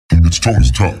It's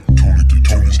Tony's Talk. Tony to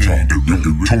Tony's Talk.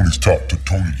 Tony's Talk to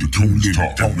Tony to Tony's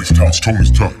Talk. It's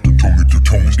Tony's Talk to Tony to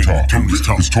Tony's Talk.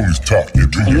 It's Tony's Talk.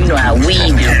 And you know how we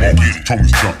do it.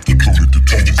 Tony's Talk to Tony to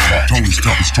Tony's Talk. Tony's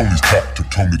Talk. It's Tony's Talk to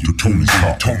Tony to Tony's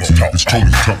Talk. It's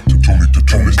Tony's Talk to Tony to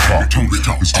Tony's Talk.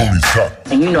 It's Tony's Talk.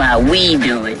 And you know how we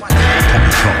do it.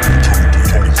 Tony's Talk to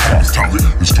Tony to Tony's Talk.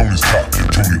 It's Tony's Talk to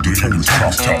Tony to Tony's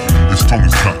Talk. It's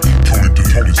Tony's Talk to Tony to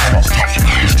Tony's Talk.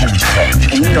 It's Tony's Talk.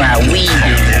 And you know how we do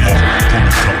it.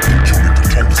 Tony's Talk to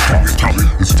Tony to Tony's Talk.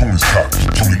 It's Tony's Talk to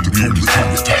Tony to Tony's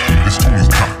Talk. It's Tony's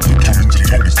Talk to Tony to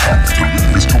Tony's Talk.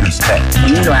 It's Tony's Talk.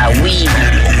 And you know how we do it.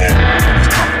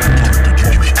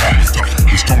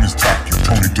 It's Tony's Talk to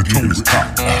Tony to Tony's Talk.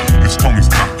 It's Tony's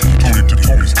Talk to Tony to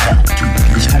Tony's Talk.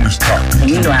 It's Tony's Talk. And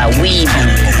you know how we do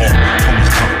it.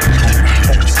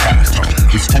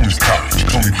 It's Tony's Talk to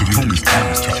Tony to Tony's Talk.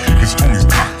 It's Tony's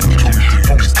Talk to Tony to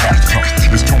Tony's Talk.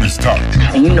 It's Tony's Talk.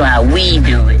 And you know how we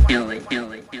do it.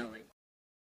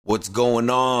 What's going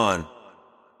on?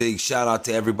 Big shout out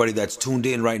to everybody that's tuned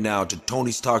in right now to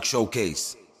Tony's Talk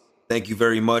Showcase. Thank you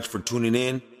very much for tuning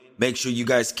in. Make sure you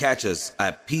guys catch us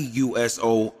at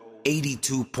PUSO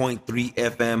 82.3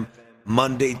 FM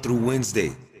Monday through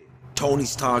Wednesday.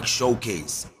 Tony's Talk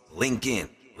Showcase. Link in.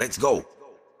 Let's go.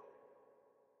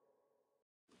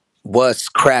 What's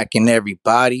cracking,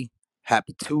 everybody?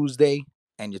 Happy Tuesday,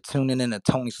 and you're tuning in to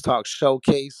Tony's Talk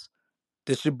Showcase.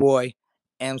 This your boy,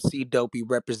 MC Dopey,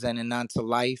 representing Nine to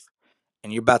Life,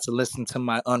 and you're about to listen to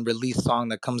my unreleased song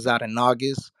that comes out in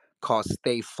August called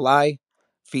Stay Fly,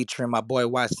 featuring my boy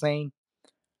Wysane.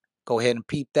 Go ahead and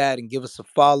peep that and give us a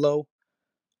follow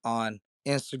on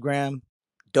Instagram,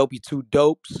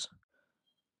 Dopey2Dopes,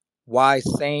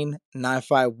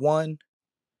 Wysane951,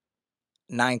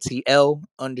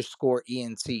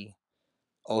 9TL_ENT.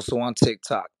 Also on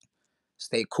TikTok.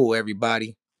 Stay cool,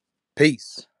 everybody.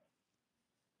 Peace.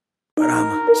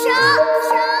 Yeah.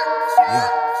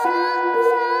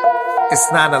 It's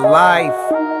not a life,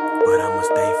 but I'ma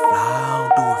stay fly.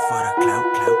 Do it for the clout.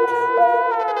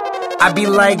 I be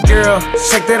like, girl,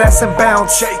 shake that ass and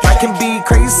bounce. I can be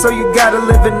crazy, so you gotta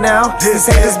live it now. These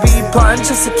haters be plotting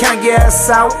just to count your ass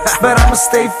out. But I'ma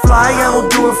stay fly, I don't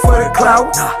do it for the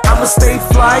clout. I'ma stay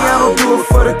fly, I don't do it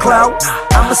for the clout.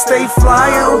 I'ma stay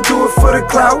fly, I don't do it for the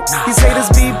clout. These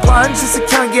haters be plotting just to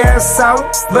count your ass out.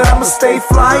 But I'ma stay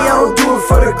fly, I don't do it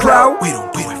for the clout. We don't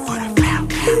do it for the clout.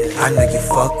 I know you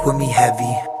fuck with me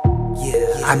heavy.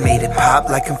 I made it pop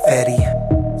like confetti.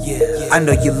 I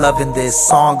know you loving this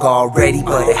song already,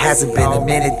 but it hasn't been a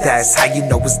minute, that's how you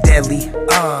know it's deadly.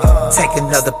 Take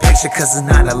another picture, cause it's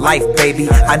not a life, baby.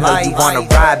 I know you wanna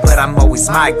ride, but I'm always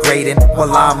migrating.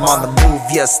 While I'm on the move,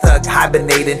 you're stuck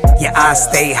hibernating. Yeah, I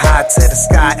stay high to the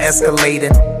sky,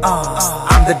 escalating.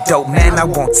 I'm the dope man, I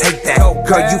won't take that.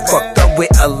 Girl, you fucked up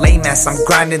with a lame ass. I'm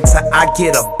grinding till I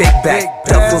get a big bag.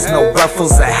 Duffels, no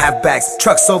ruffles, or halfbacks.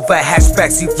 Trucks over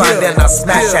hatchbacks, you find and I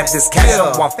smash at this cash.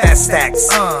 I want fast stacks.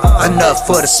 Enough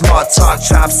for the small talk,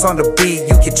 chops on the beat,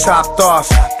 you get chopped off.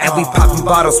 And we popping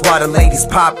bottles while the ladies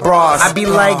pop bras. I be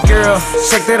like, girl,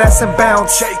 shake that ass and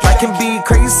bounce. I can be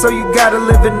crazy, so you gotta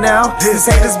live it now. These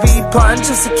haters be plotting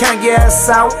just to count your ass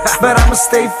out. But I'ma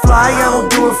stay fly, I don't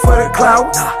do it for the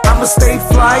clout. I'ma stay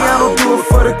fly, I don't do it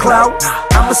for the clout.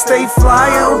 I'ma stay fly,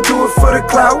 I don't do it for the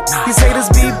clout. These haters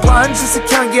be plotting just to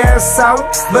count your ass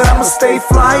out. But I'ma stay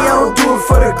fly, I don't do it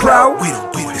for the clout. We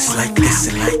don't do this like this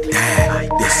and like that.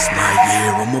 This is my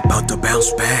year, I'm about to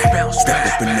bounce back. Step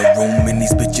up in the room and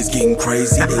these bitches getting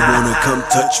crazy. They wanna come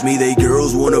touch me, they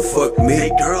girls wanna fuck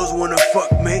me.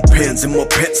 Pants in my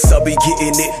pants, I'll be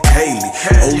getting it daily.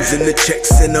 O's in the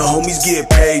checks and the homies get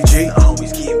paid, G.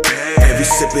 Heavy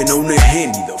sipping on the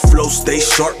Henny, the flow stay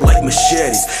sharp like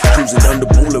machetes. Cruising down the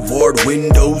boulevard,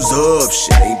 windows up.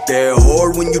 Shit ain't that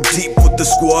hard when you deep with the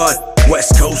squad.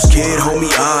 West Coast kid, homie,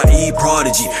 I.E.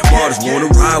 Prodigy. Martyrs wanna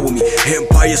ride with me,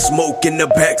 Empire smoke in the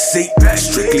backseat.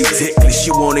 Strictly ticklish, she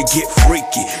wanna get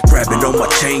freaky. Grabbing on my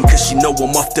chain cause she know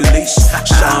I'm off the leash.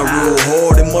 Shine real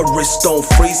hard and my wrist don't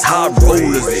freeze. High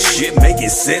rollers, this shit making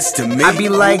sense to me. I be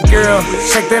like, girl,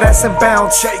 shake that ass and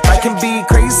bounce. I can be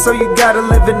crazy, so you gotta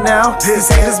live it now. These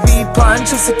haters be plotting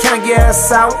just to count your ass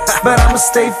out. But I'ma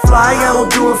stay fly, I don't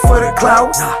do it for the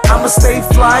clout. I'ma stay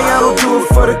fly, I don't do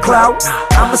it for the clout.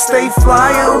 I'ma stay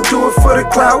fly, I don't do it for the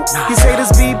clout. These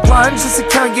haters be plotting just to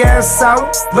count your ass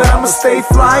out. But I'ma stay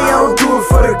fly, I don't do it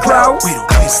for the clout.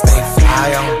 I'ma stay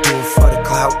fly, I don't do it for the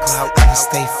clout. I'ma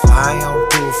stay fly, I don't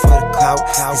do it for the clout.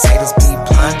 These haters be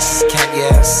plotting just to count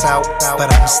your ass out. But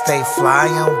I'ma stay fly,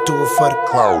 I don't do it for the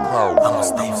clout. I'ma stay fly, I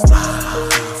don't do it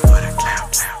for the clout.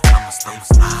 I'ma stay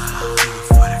fly, I don't do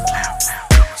it for the clout.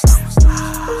 I'ma stay fly,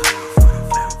 I don't do it for the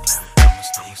clout. I'ma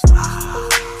stay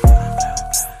fly.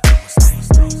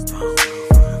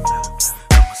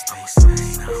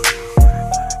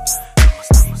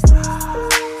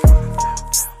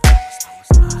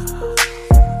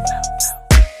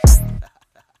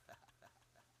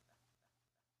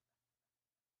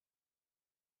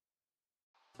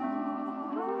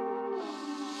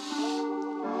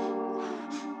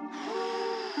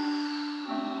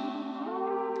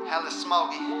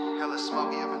 hella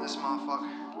smoky up in this motherfucker.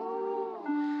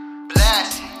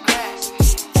 Blasting,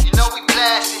 you know we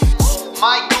blasting.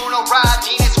 Mike Uno, Rod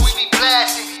Genius, we be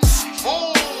blasting.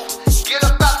 Move, get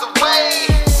up out the way.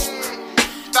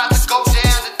 It's about to go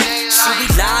down the daylight. So we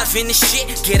live in this shit,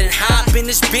 getting high up in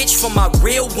this bitch. For my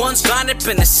real ones, gone up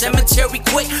in the cemetery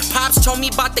quick. Pops told me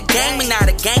about the gang, but now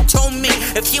the gang told me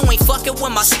if you ain't fucking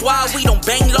with my squad, we don't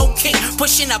bang low kick.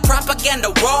 Pushing a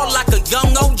propaganda raw like a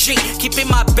young OG. Keeping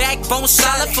my backbone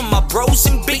solid for my bros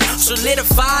and beat.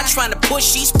 Solidified, trying to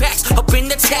push these packs up in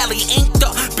the tally. Inked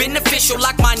up, beneficial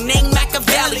like my name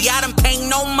Machiavelli. I done paying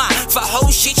no mind for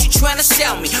whole shit you trying to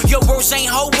sell me. Your words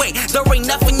ain't whole weight, there ain't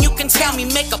nothing you can tell me.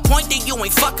 Make a point that you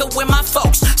ain't fucking with my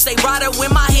folks. Stay right up with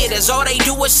my hitters, all they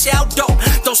do is sell dope.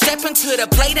 Don't step into the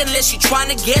plate unless you trying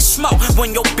to get smoked.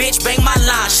 When your bitch bang my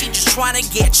line, she just trying to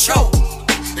get choked.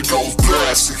 It goes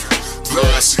blasting,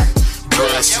 blasting,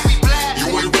 blasting. You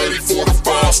ain't ready for the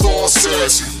 5-star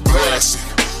assassin. Blasting,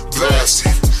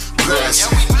 blasting,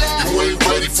 blasting. You ain't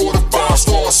ready for the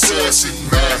 5-star assassin.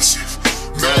 Massive,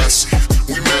 massive,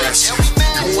 we massive.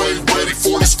 You ain't ready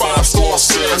for this 5-star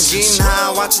assassin. I'm getting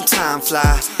high, watching time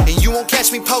fly, and you won't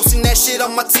catch me posting that shit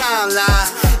on my timeline.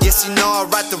 Yes, you know I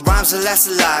write the rhymes that last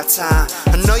a lifetime.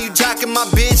 I know you jocking my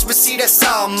bitch, but see that's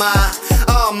all mine,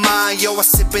 all mine. Yo, I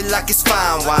sip it like it's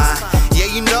fine wine. Yeah,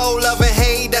 you know love and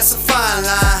hate, that's a fine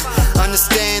line.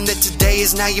 Understand that today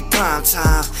is now your prime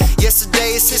time.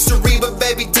 Yesterday is history, but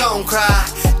baby don't cry,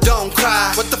 don't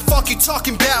cry. What the fuck you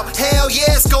talking about? Hell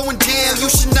yeah, it's going down. You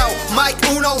should know, Mike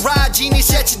Uno, Rod Genius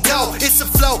at your door. It's a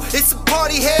flow, it's a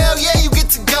party. Hell yeah, you get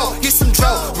to go. Get some dro,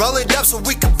 roll it up so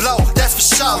we can blow. That's for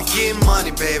sure. We getting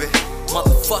money, baby.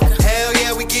 Motherfucker. Hell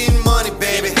yeah, we getting money,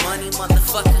 baby. Money,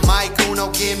 motherfucker. Mike Uno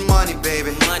getting money,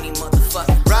 baby. Money,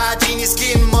 motherfucker. Rod Genius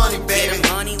getting money, baby. Getting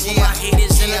money with my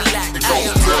hitters in the lack. It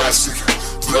goes blasting,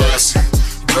 blasting,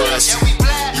 blasting.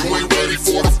 You ain't ready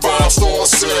for the 5-star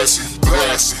assassin.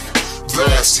 Blasting,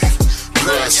 blasting,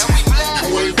 blasting.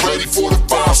 You ain't ready for the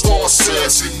 5-star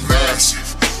assassin.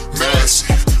 Massive,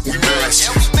 massive, we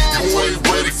massive. You ain't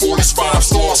ready for this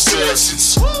 5-star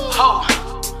assassins. Ho!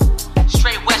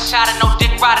 Straight west side and no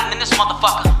dick riding in this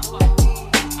motherfucker.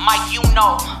 Mike, you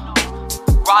know.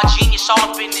 Rod Genius all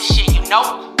up in this shit, you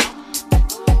know.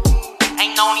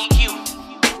 Ain't no EQ.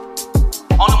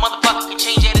 Only motherfucker can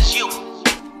change that is you.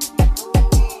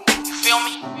 You feel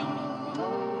me?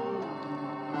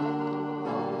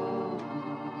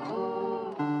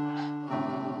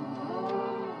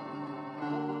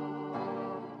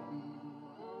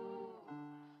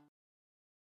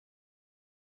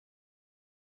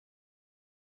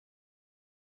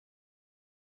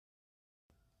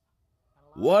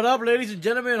 What up, ladies and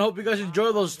gentlemen? Hope you guys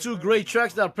enjoyed those two great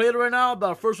tracks that I played right now.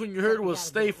 The first one you heard was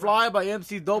Stay Fly by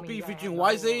MC Dopey featuring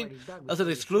Wise-Aid. That's an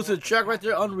exclusive track right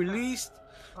there, unreleased.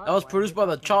 That was produced by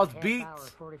the Charles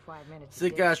Beats.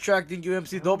 Sick ass track. Thank you,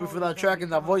 MC Dopey, for that track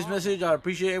and that voice message. I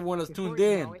appreciate everyone that's tuned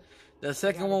in. The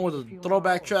second one was a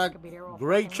throwback track.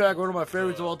 Great track, one of my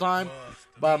favorites of all time,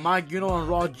 by Mike Uno and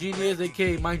Raw Genius,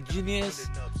 aka Mike Genius.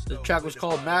 The track was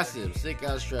called Massive. Sick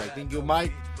ass track. Thank you,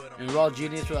 Mike and Raw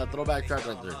Genius, for that throwback track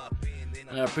right there.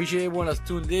 And I appreciate everyone that's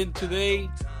tuned in today.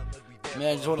 Man,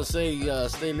 I just want to say,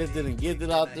 stay lifted and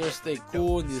gifted out there. Stay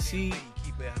cool in this heat.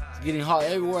 It's getting hot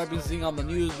everywhere. I've been seeing on the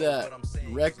news that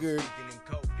record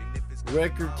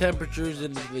temperatures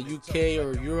in the UK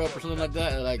or Europe or something like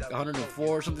that, like 104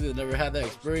 or something. They never had that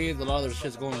experience. A lot of their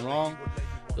shit's going wrong.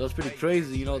 So it's pretty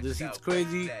crazy. You know, this heat's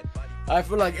crazy. I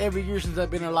feel like every year since I've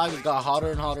been alive, it got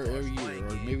hotter and hotter every year.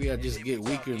 Or maybe I just get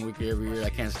weaker and weaker every year. I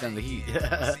can't stand the heat.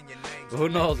 Who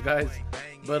knows, guys?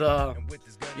 But,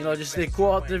 you know, just stay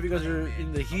cool out there because you're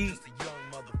in the heat.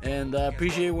 And I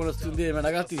appreciate everyone that's tuned in, man.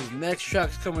 I got these next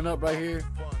tracks coming up right here.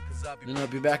 Then I'll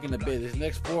be back in a bit. These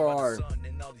next four are,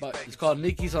 it's called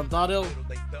Nicky Santado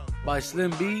by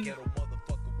Slim B.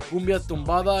 Cumbia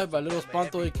Tumbada by Little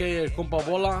Espanto, a.k.a. El Compa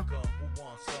Bola.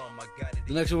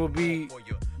 The next one will be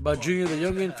by Junior the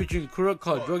Youngin featuring Crook,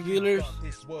 called Drug Dealers.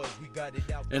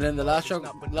 And then the last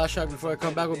track before I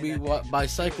come back will be by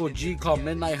Psycho G, called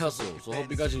Midnight Hustle. So hope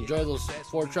you guys enjoy those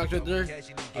four tracks right there.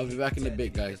 I'll be back in a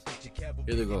bit, guys.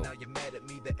 Here they go.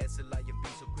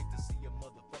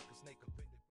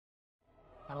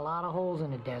 Got a lot of holes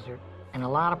in the desert, and a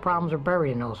lot of problems are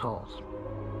buried in those holes.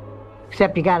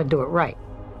 Except you gotta do it right.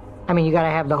 I mean, you gotta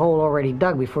have the hole already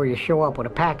dug before you show up with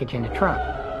a package in the trunk.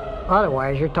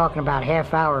 Otherwise, you're talking about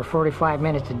half hour or 45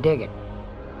 minutes to dig it.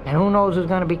 And who knows who's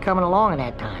gonna be coming along in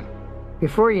that time.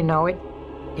 Before you know it,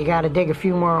 you gotta dig a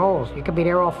few more holes. You could be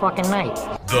there all fucking night.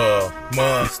 The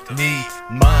must need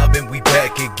mob and we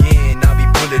back again. I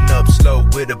be pulling up slow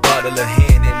with a bottle of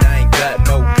hand, and I ain't got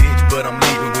no bitch, but I'm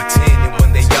leaving with 10.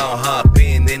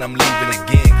 then I'm leaving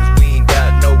again. Cause we ain't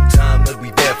got no time to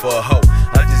be there for a hoe.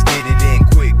 I just get it in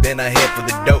quick, then I head for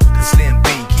the dope. Cause Slim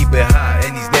B, keep it high,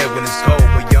 and he's there when it's cold.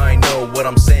 But y'all ain't know what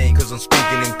I'm saying, cause I'm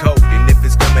speaking in code. And if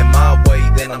it's coming my way,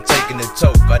 then I'm taking the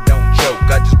toke. I don't joke,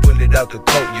 I just pull it out the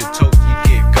coat. You toke, you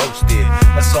get ghosted.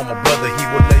 I saw my brother, he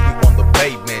would lay you on the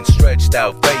pavement. Stretched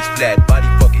out, face flat, body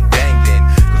fucking dangling.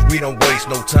 Cause we don't waste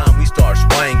no time, we start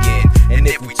swinging. And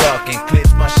if we talking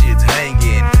clips, my shit's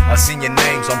hanging. I seen your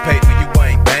names on paper, you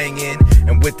ain't banging.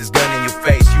 And with this gun in your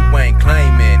face, you ain't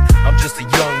claiming. I'm just a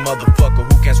young motherfucker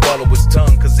who can't swallow his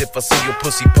tongue. Cause if I see your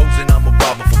pussy posing, I'm a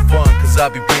robber for fun. Cause I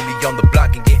be really on the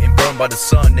block and getting burned by the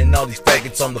sun. And all these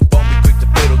faggots on the phone be quick to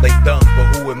fiddle they thumbs.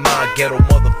 But who am I, ghetto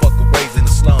motherfucker raised in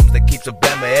the slums that keeps a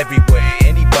Bama everywhere?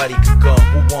 Anybody can come,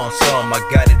 who wants some? I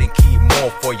got it and keep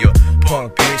more for you,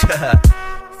 punk bitch.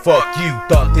 Fuck you,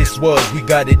 thought this was, we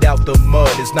got it out the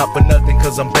mud. It's not for nothing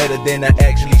cause I'm better than I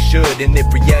actually should. And if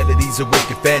reality's a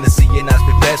wicked fantasy and I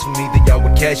spit blasphemy, then y'all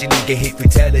would casually get hit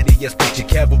fatality. I spit your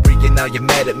cavalry and now you're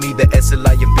mad at me. The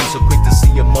SLIMB so quick to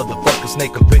see a motherfucker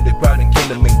snake up in the crowd and kill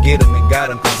him and get him and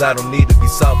got him. Cause I don't need to be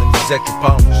solving these extra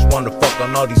problems. Just wanna fuck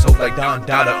on all these hoes like Don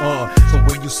Dada. So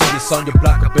when you see this on your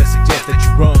block, I best suggest that you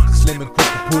run. Cause Slim and quick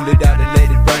to pull it out and let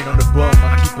it rain on the bum.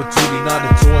 I keep a toolie, not a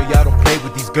toy, I don't play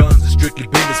with these guns. It's strictly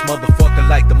business. Motherfucker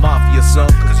like the mafia, son.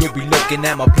 Cause you'll be looking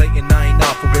at my plate and I ain't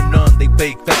offering none. They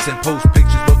fake facts and post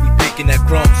pictures, but we picking that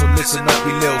crumb. So listen up,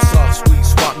 we little soft, sweet,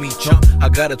 swap me chump. I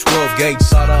got a 12 gauge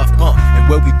sawed off pump. And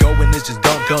where we going is just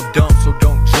dump. So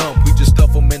don't jump, we just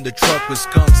stuff them in the truck with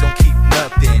skunks. Don't keep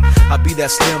nothing. I be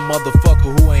that slim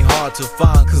motherfucker who ain't hard to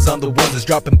find. Cause I'm the one that's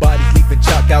dropping bodies, leaving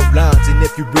chalk out lines. And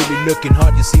if you really looking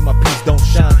hard, you see my piece don't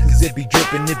shine. Cause it be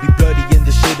dripping, it be bloody, and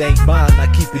the shit ain't mine. I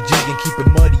keep it G and keep it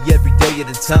muddy every day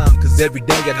at a time. Cause every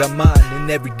day I got mine,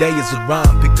 and every day is a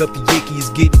rhyme. Pick up the yicky,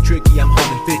 it's getting tricky, I'm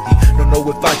holding 50. Don't know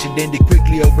if I should end it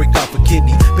quickly or break off a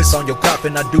kidney. Piss on your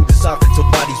coffin, I do this often till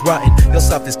body's rotten. Your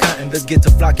soft is cotton, let's get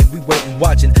to flocking. We waiting,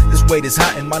 watching, this weight is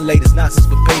hot and my latest nonsense,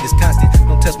 but paid is constant.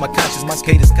 Don't test my conscience, my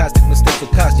skate is caustic, mistakes will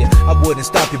cost you. I wouldn't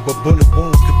stop you, but bullet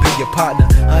wounds could be your partner.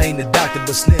 I ain't a doctor,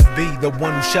 but Slim B, the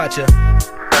one who shot you.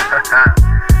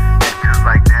 Just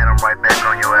like that, I'm right back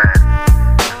on your ass.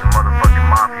 It's the motherfucking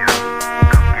mafia.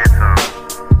 Come get some.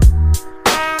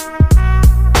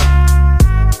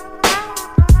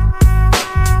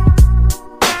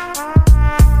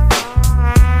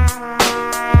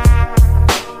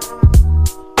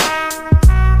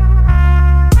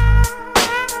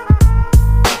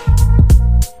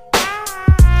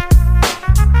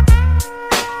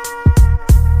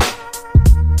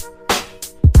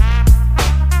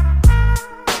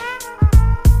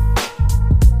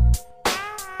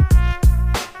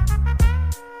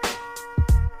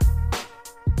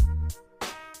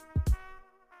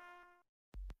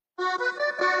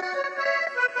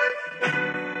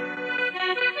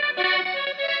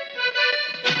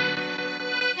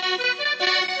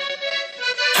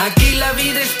 Aquí la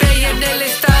vida estrella en el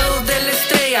estado de la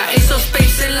estrella. Esos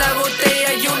peces en la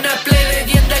botella y una plebe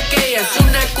bien de aquellas.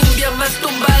 Una cumbia más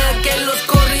tumbada que los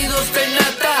corridos de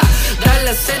nata.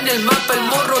 Dallas en el mapa, el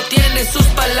morro tiene sus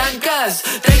palancas.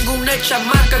 Tengo una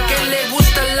chamaca que le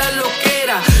gusta la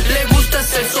loquera. Le gusta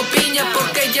hacer su piña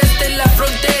porque ya está en la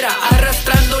frontera.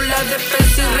 Arrastrando la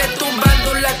defensa y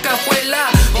retumbando la cajuela.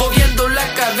 Moviendo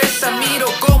la cabeza, miro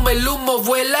como el humo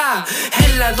vuela.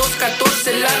 En la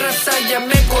 214 la raza ya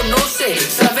me conoce.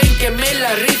 Saben que me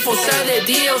la rifo, sea de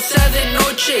día o sea de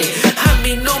noche. A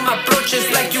mí no me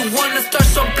approaches like you wanna start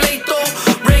some pleito.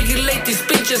 Regulate these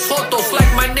pinches fotos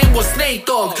like my name was Nate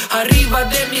Dogg. Arriba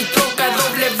de mi troca,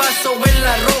 doble vaso en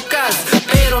las rocas.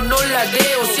 Pero no la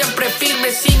deo, siempre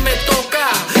firme si me toca.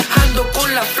 Ando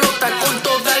con la flota, con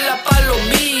toda la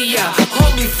palomilla.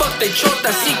 Homie, fuck the chota,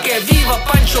 así que viva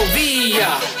Pancho Villa.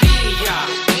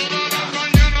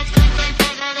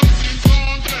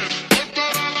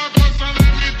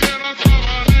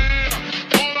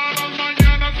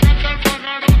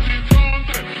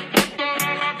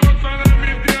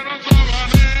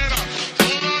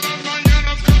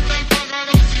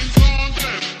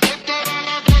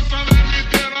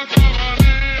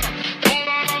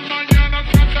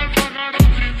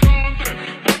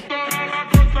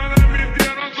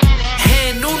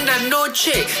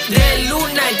 De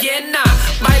luna llena,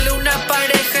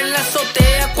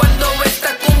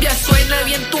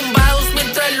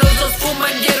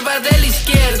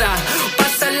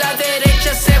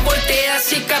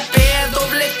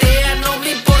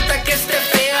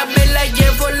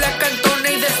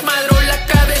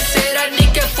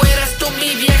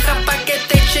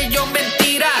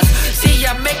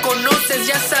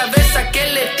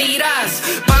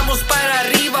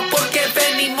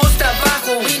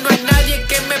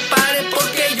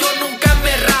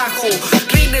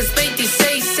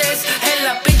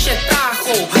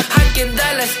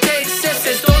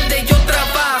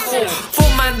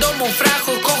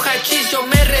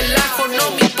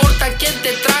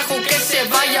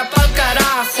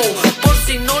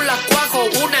 no la cuajo,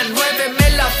 una 9 me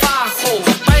la fajo.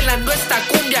 Bailando esta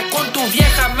cumbia con tu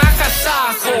vieja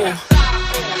majasajo.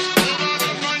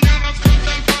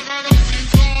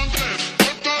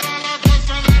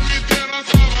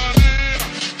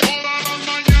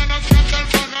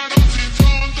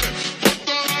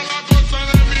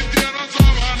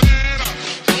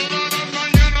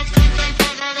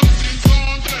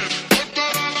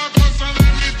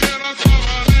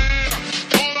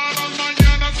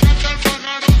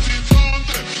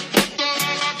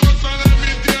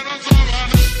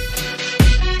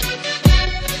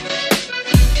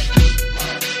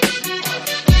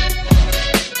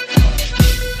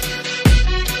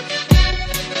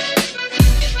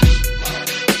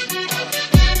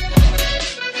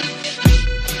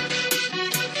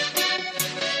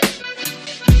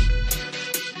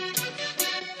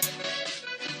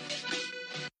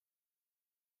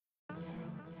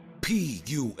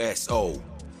 PUSO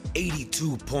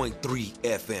 82.3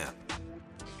 FM.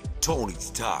 Tony's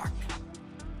Talk.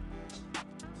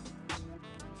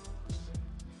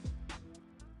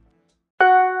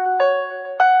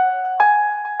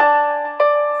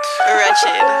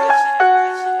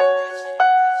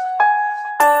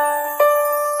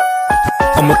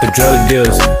 I'm with the drug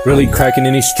dealers, really cracking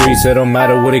in these streets. It don't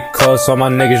matter what it costs. All my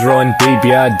niggas rolling deep,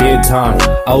 yeah, I did time.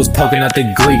 I was poking at the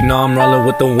gleek, now I'm rolling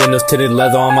with the windows tinted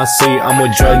leather on my seat. I'm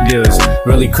with drug dealers,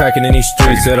 really cracking in these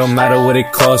streets. It don't matter what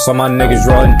it costs. All my niggas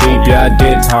rolling deep, yeah, I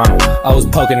did time. I was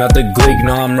poking at the gleek,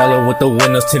 now I'm rolling with the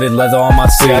windows tinted leather on my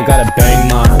seat. I gotta bang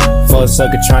mine, for a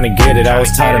sucker trying to get it. I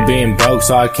was tired of being broke,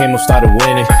 so I came up, started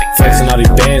winning. Flexing all these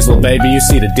bands, little baby, you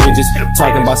see the digits.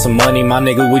 Talking about some money, my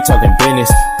nigga, we talking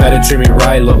business. Better treat me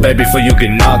right, little baby, before you get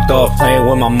knocked off. Playing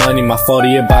with my money, my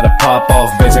 40 about to pop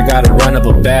off. Bitch, I gotta run up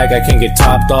a bag, I can't get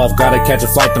topped off. Gotta catch a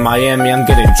flight to Miami, I'm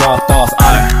getting dropped off.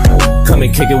 Come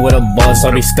and kick it with a bus,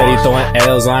 I'll be steady throwing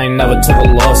L's, I ain't never took a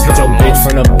loss. Hit your bitch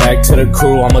from the back to the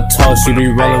crew, I'm a toss. You be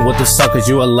rolling with the suckers,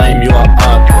 you a lame, you a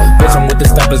up. Bitch, I'm with the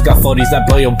steppers, got 40s that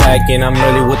blow your back in. I'm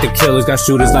really with the killers, got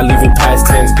shooters that leave you past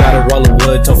 10s. Gotta roll the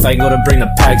wood, till fake go to bring the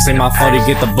packs in. My 40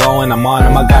 get the blow and I'm on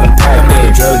them, I got a pack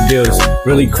in. Drug deals,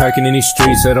 really cracking in these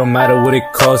streets. It don't matter what it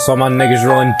costs, all my niggas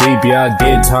rolling deep, yeah, I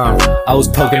did time. I was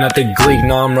poking at the gleek,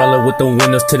 now I'm rolling with the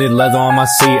windows tinted leather on my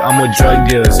seat. I'm with drug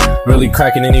dealers, really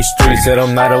cracking in these streets. It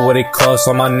don't matter what it costs,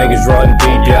 all my niggas rolling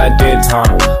deep, yeah, I did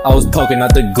time. I was poking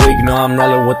at the gleek, now I'm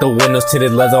rolling with the windows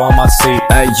tinted leather on my seat.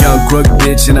 Hey, young crook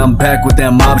bitch, and I'm back with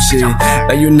that mob shit.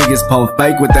 Now you niggas pump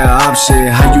fake with that op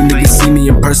shit. How you niggas see me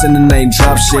in person and ain't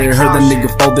drop shit? Heard that nigga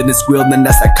folded and squealed, man,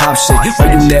 that's that cop shit.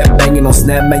 Why you net banging on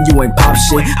Snap, man, you ain't pop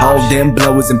shit. All damn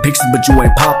blowers and pictures, but you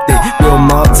ain't popped it. Real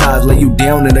mob ties, lay you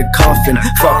down in a coffin.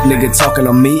 Fuck nigga talking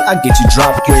on me, I get you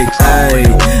dropped quick. Hey,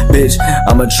 bitch,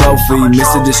 I'm a trophy.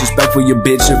 Mr. Disrespectful, your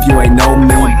bitch, if you ain't know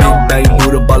me. Big bang,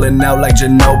 Buddha ballin' out like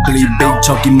Ginobili. Big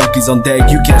chunky monkeys on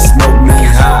deck, you can't smoke me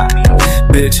high.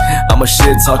 Bitch, I'm a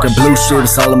shit talker, blue shit,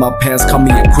 it's all in my pants, call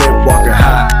me a crib walker.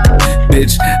 High.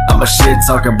 Bitch, I'm a shit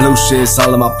talker, blue shit, it's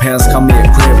all in my pants, call me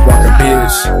a crib walker,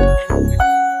 bitch.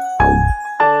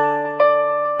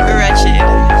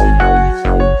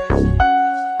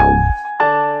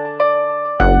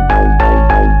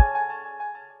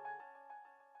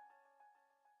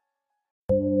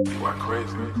 You are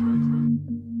crazy.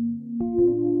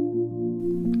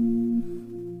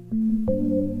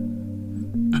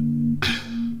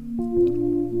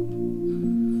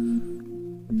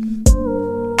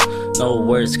 No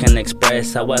words can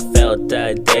express how I felt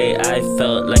that day. I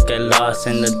felt like I lost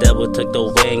and the devil took the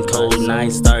win. Cold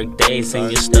nights, dark days, and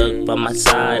you stuck by my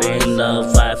side. In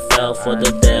love, I fell for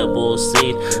the devil's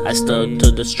seed. I stuck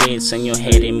to the streets and you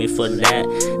hated me for that.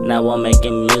 Now I'm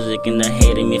making music and they're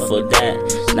hating me for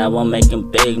that. Now I'm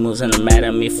making big moves and they're mad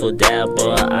at me for that.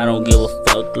 But I don't give a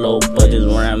fuck, low budget's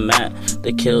where I'm at.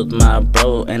 They killed my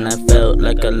bro and I felt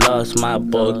like I lost my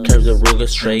boy. Curves the Ruger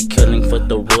straight, killing for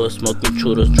the rules. Smoking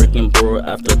churros, drinking brewer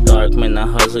after dark. Man, I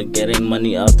hustle, getting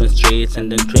money off the streets.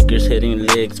 And then tweakers hitting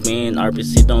licks. Me and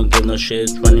RBC don't give no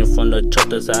shits. Running from the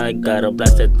chotas, I gotta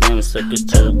blast at them circus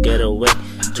to get away,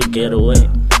 to get away.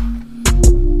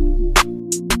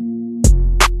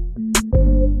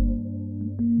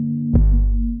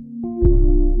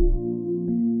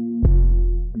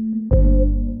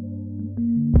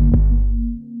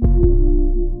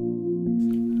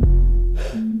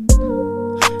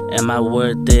 Am I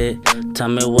worth it? Tell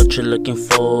me what you're looking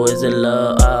for. Is it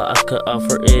love? All I could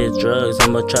offer is drugs.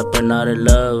 I'm a trapper, not a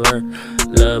lover.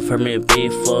 Love hurt me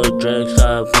before drugs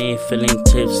got me feeling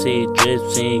tipsy,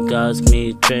 dripsy, got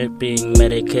me tripping,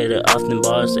 medicated often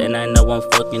bars, and I know I'm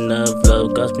fucking up.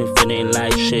 Love got me feeling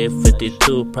like shit.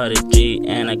 52 prodigy,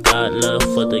 and I got love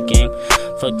for the game.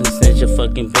 Fuck the snitch, your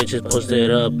fucking bitches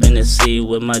posted up in the sea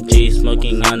with my G,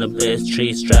 smoking on the best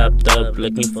tree, strapped up,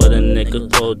 looking for the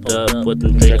nigga pulled up with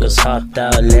them drinkers hopped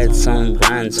out, let some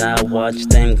wines, I watch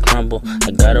them crumble.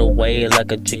 I got away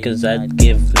like a chick, cause I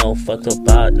give no fuck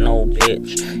about no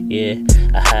bitch. Yeah,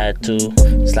 I had to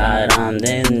slide on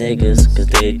them niggas, cause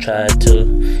they tried to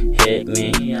hit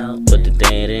me, but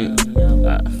they didn't.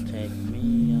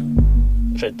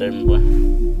 Right there, my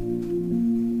boy.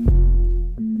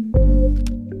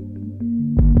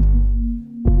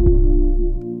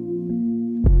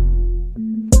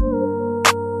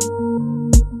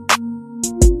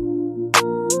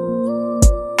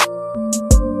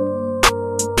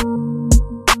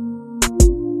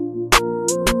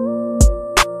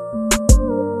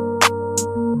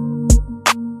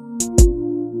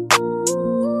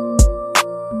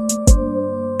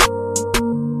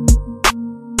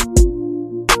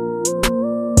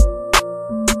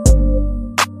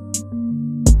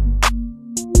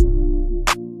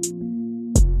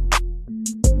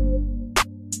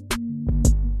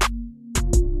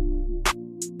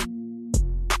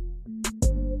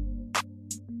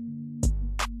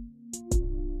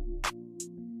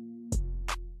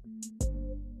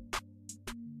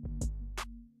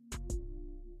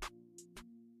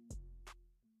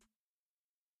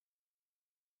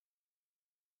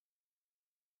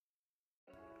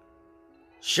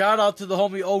 Shout out to the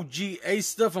homie OG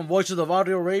A-Stuff from Voices of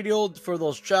Audio Radio for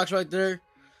those tracks right there.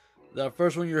 The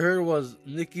first one you heard was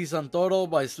Nicky Santoro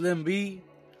by Slim B.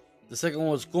 The second one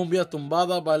was Cumbia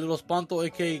Tumbada by Lil Espanto,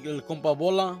 aka El Compa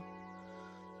Bola.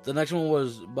 The next one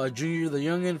was by Junior the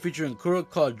Youngin featuring Kuruk,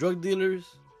 called Drug Dealers.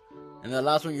 And that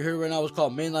last one you heard right now was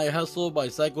called Midnight Hustle by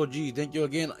Psycho G. Thank you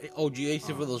again, OG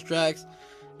A-Stuff, for those tracks.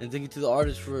 And thank you to the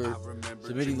artists for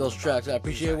submitting those tracks. I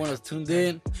appreciate everyone that's tuned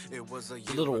in. It's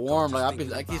a little warm. Like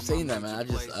I keep saying that, man.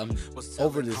 I'm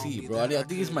over this heat, bro. I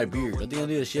think it's my beard. I think I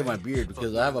need to shave my beard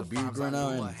because I have a beard right now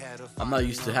and I'm not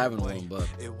used to having one. But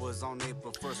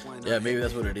yeah, maybe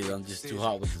that's what it is. I'm just too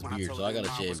hot with this beard, so I gotta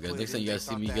shave, guys. Next time you guys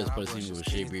see me, you guys probably see me with a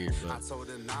shaved beard. But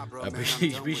I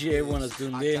appreciate everyone that's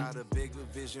tuned in.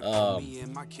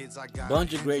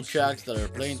 Bunch of great tracks that are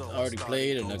already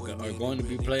played and are going to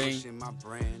be playing.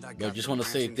 But I just want to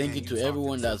say thank you to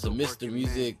everyone that submits their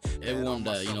music, everyone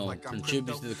that, you know,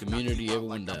 contributes to the community,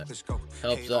 everyone that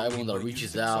helps out, everyone that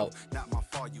reaches out.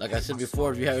 Like I said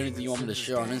before, if you have anything you want me to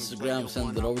share on Instagram,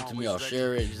 send it over to me. I'll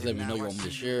share it. Just let me know you want me to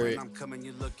share it.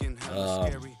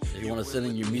 If you want to send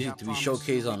in your music to be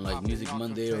showcased on like Music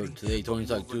Monday, or today Tony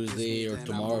Talk Tuesday, or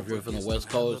tomorrow if you're from the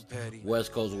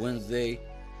West Coast Wednesday.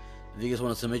 If you guys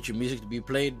want to submit your music to be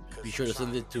played, be sure to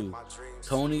send it to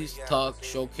Tony's Talk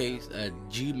Showcase at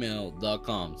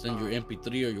gmail.com. Send your MP3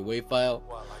 or your WAV file.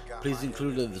 Please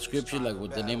include the description, like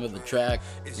with the name of the track,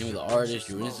 name of the artist,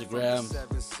 your Instagram.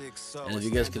 And if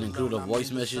you guys can include a voice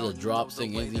message, a drop,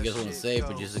 saying anything you guys want to say,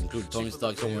 but just include Tony's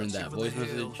Talk somewhere in that voice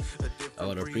message, I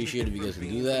would appreciate it if you guys can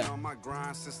do that.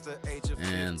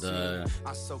 And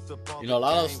you know, a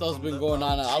lot of stuff's been going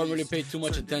on. I don't really pay too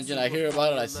much attention. I hear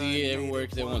about it, I see it everywhere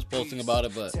because everyone's posting about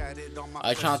it, but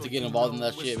I try not to get involved in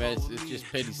that shit, man. It's just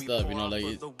petty stuff, you know,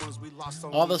 like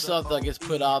all the stuff that gets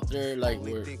put out there, like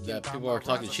that people are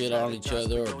talking shit on each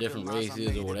other or different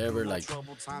races or whatever. Like,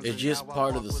 it's just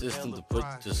part of the system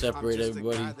to separate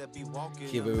everybody,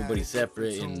 keep everybody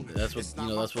separate, and that's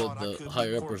what the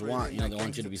higher uppers want. You know, they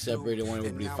want you to be separated, want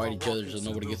everybody to fight each other so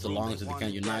nobody gets along, so they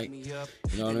can't unite. You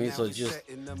know what I mean? So it's just,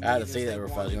 I had to say that real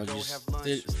fast. You know, just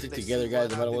stick together,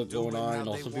 guys, no matter what's going on. You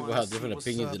know, some people have different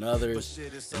opinions than others,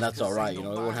 and that's all right. You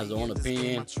know, everyone has their own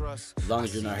opinion. As long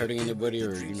as you're not hurting anybody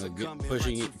or, you know,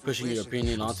 pushing your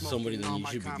opinion onto somebody, then you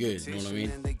should be good. You know what I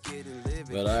mean?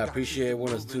 But I appreciate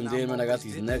everyone that's tuned in, man. I got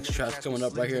these next tracks coming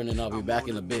up right here, and then I'll be back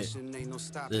in a bit.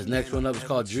 This next one up is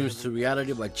called Dreams to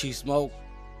Reality by Chief Smoke.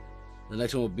 The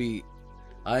next one will be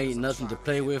I Ain't Nothing to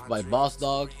Play With by Boss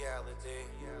Dog.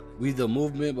 We the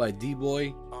Movement by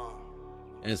D-Boy.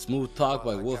 And Smooth Talk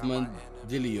by Wolfman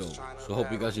Dilio. So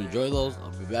hope you guys enjoy those.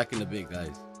 I'll be back in a bit,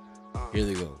 guys. Here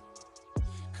they go.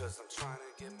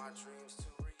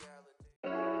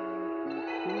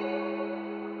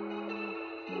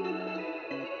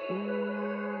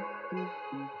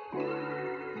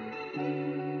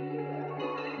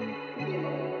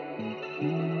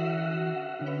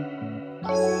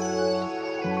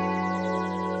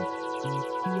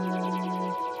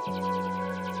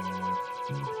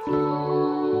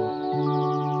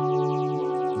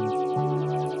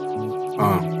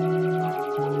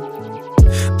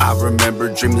 I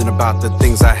remember dreaming about the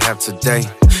things I have today.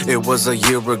 It was a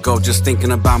year ago, just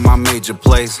thinking about my major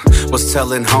plays. Was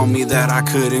telling homie that I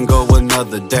couldn't go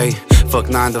another day. Fuck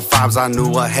 9 to 5s, I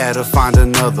knew I had to find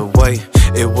another way.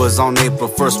 It was on April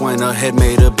 1st when I had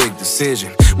made a big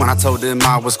decision. When I told them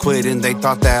I was quitting, they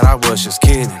thought that I was just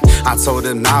kidding. I told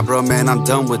them, nah bro, man, I'm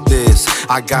done with this.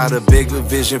 I got a bigger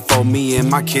vision for me and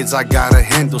my kids, I gotta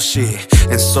handle shit.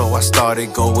 And so I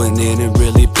started going in and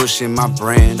really pushing my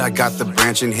brand. I got the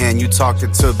branch in hand, you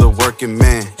talking to the working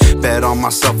man. Bet on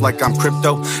myself like I'm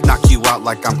crypto, knock you out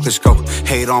like I'm Klitschko.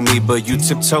 Hate on me but you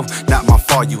tiptoe, not my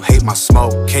fault, you hate my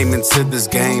smoke. Came into this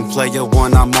game, player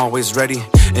one, I'm always ready.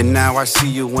 And now I see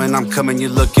you when I'm coming, you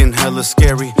looking hella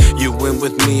scary. You win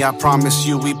with me, I promise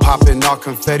you, we popping all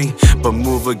confetti. But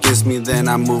move against me, then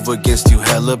I move against you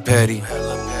hella petty.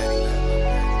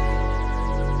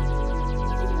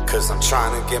 Cause I'm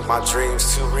trying to get my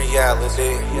dreams to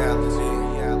reality.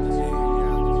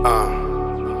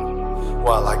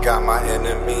 While I got my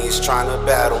enemies trying to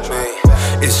battle me.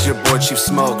 It's your boy Chief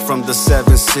Smoke from the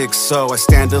 760. I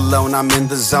stand alone, I'm in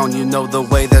the zone, you know the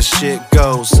way that shit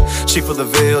goes. Chief of the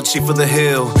Ville, Chief of the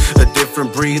Hill. A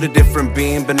different breed, a different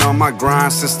being. Been on my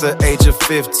grind since the age of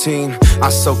 15. I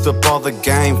soaked up all the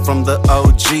game from the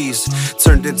OGs.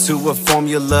 Turned into a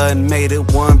formula and made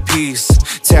it one piece.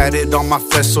 Tatted on my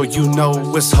flesh so you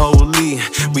know it's holy.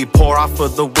 We pour out for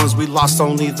the ones we lost,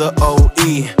 only the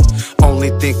OE.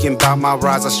 Only thinking about my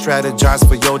rise, I strategize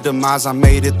for your demise. I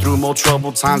made it through more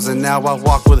troubled times and now I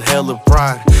walk with hella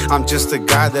pride. I'm just a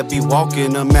guy that be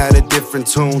walking them at a different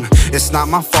tune. It's not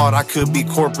my fault, I could be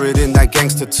corporate in that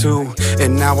gangster too.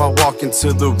 And now I walk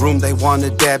into the room, they wanna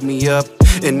dab me up.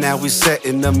 And now we set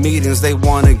in the meetings, they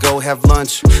wanna go have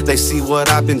lunch. They see what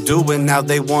I've been doing, now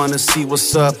they wanna see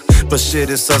what's up. But shit,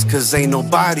 it's us, cause ain't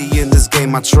nobody in this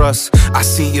game I trust. I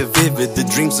see it vivid, the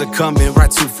dreams are coming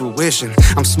right to fruition.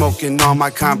 I'm smoking all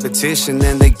my competition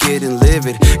and they getting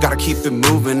livid. Gotta keep it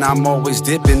moving, I'm always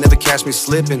dipping, never catch me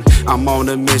slipping. I'm on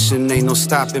a mission, ain't no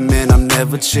stopping, man, I'm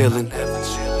never chilling.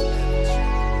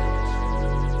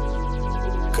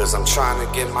 Cause I'm trying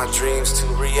to get my dreams to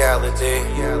reality.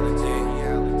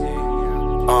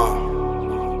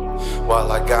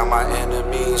 While I got my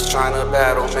enemies trying to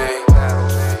battle me.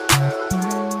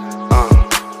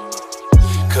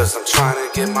 Cause I'm trying to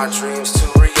get my dreams to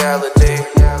reality.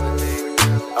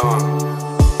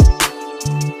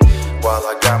 While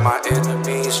I got my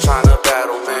enemies trying to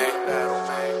battle me.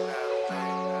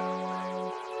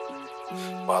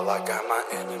 While I got my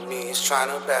enemies trying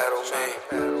to battle me.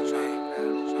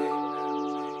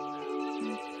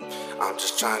 I'm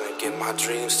just trying to get my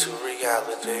dreams to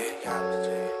reality.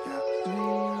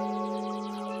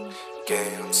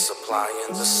 Yeah, I'm supplying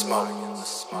the smoke.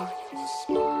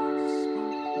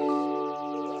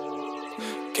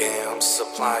 Yeah, I'm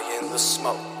supplying the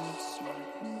smoke.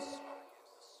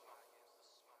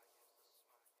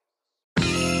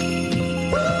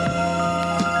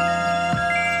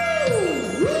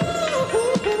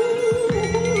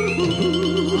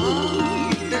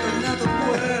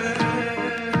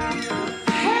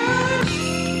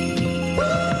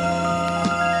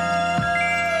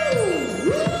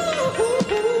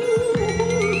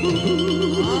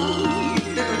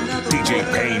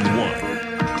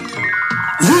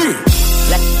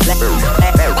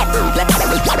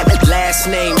 Last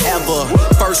name ever,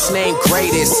 first name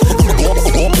greatest. Boy,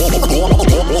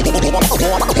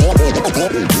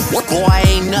 I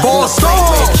ain't nothing to play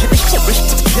with.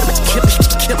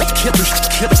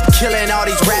 Killing all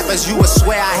these rappers, you would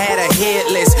swear I had a hit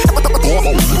list.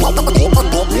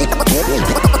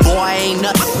 Boy, I ain't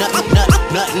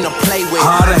nothing to play with.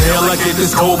 How the hell I get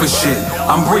this COVID shit?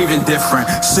 I'm breathing different.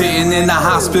 Sitting in the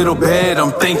hospital bed,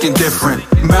 I'm thinking different.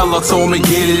 Mello told me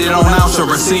get it on out, should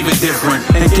receive it different.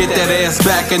 And get that ass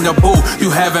back in the booth, you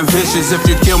having visions. If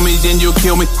you kill me, then you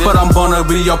kill me, but I'm gonna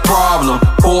be your problem.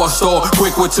 4-star,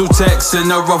 quick with 2 texts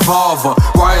and a revolver.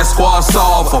 Riot squad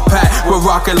solver, pack with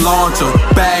rocket launcher.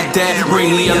 Baghdad,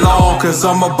 bring me along, cause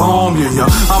I'm a bomb, yeah.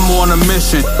 I'm on a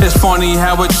mission, it's funny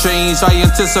how it changed. I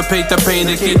anticipate the pain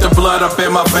to keep the blood up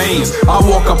in my veins. I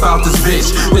walk up out this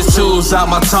bitch, this tools out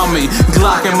my tummy.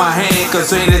 Glock in my hand,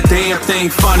 cause ain't a damn thing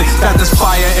funny. Got this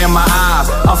fire in my eyes,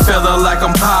 I'm feeling like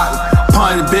I'm hot.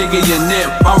 Pun big in your nip,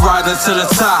 I'm riding to the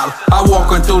top. I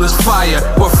walking through this fire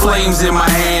with flames in my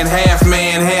hand. Half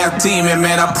man, half demon,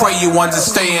 man, I pray you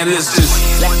understand. It's just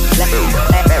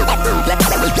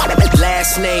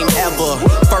last name ever,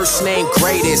 first name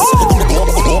greatest.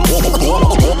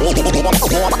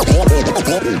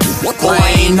 Boy,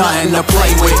 ain't nothing to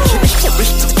play with.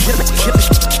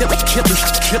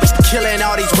 Killing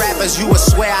all these rappers, you would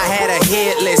swear I had a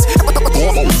hit list.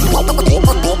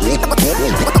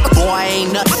 Boy, I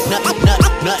ain't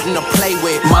nothing to play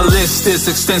with. My list is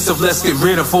extensive, let's get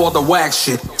rid of all the whack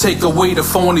shit. Take away the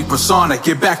phony persona,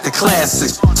 get back to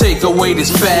classics. Take away this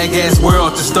fag-ass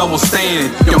world, this double standard.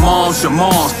 Your moms,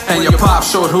 and your pop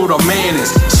showed who the man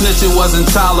is. Snitching wasn't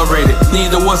tolerated,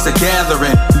 neither was the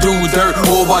gathering. Do dirt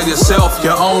all by yourself,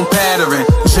 your own pattern.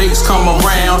 Jakes come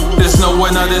around, there's no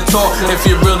one to talk. If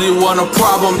you really want a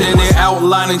problem, then they're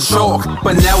outlining chalk.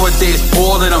 But nowadays,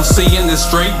 all that I'm seeing is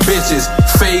straight bitches.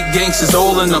 Fake gangsters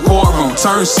all in the courtroom,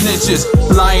 turn snitches,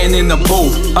 lying in the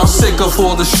booth. I'm sick of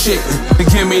all the shit,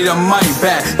 give me the mic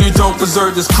back. You don't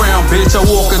deserve this crown, bitch. I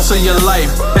walk into your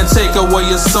life and take away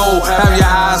your soul. Have your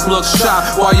eyes look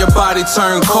shocked while your body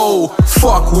turn cold.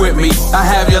 Fuck with me, I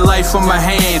have your life in my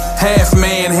hand. Half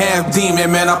man, half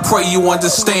demon, man, I pray you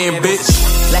understand, bitch.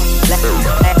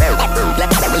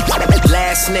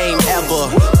 Last name ever,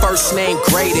 first name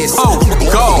greatest. Oh,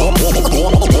 go.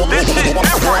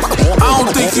 I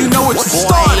don't think you know what you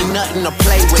started. Ain't nothing to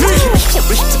play with.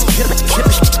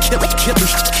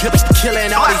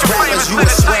 Killing all these rappers, you would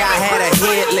swear I had a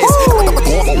hit list.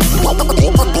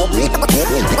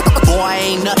 Boy,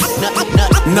 ain't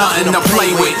nothing to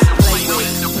play with.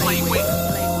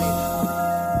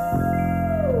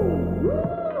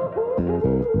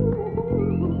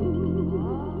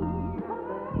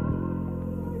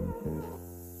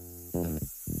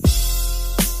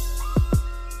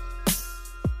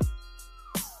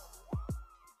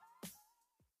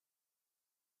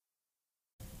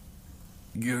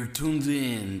 You're tuned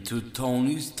in to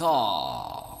Tony's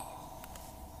Talk.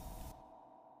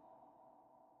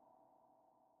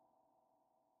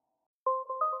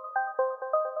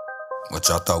 What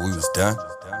y'all thought we was done?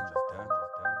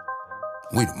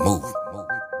 We the movie,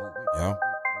 yo.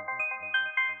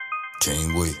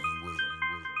 King we.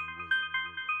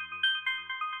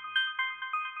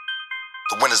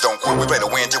 The winners don't quit, we play to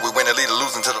win till we win and lead the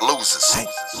losing to the losers.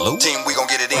 Team, we gon'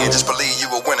 get it in, just believe you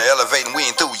a winner, elevating, we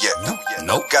ain't through yet.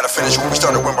 Nope. Gotta finish what we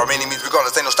started, win by any means,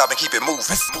 regardless, ain't no stopping, keep it moving.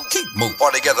 Keep moving.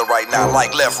 All together right now,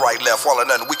 like left, right, all or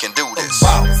nothing, we can do this.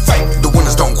 The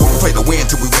winners don't quit, we play to win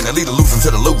till we win and lead the losing to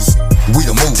the losers. We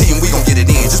the move. Team, we gon' get it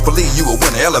in, just believe you a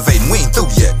winner, elevating, we ain't through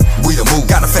yet. We the move.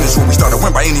 Gotta finish what we started,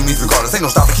 win by any means, regardless, ain't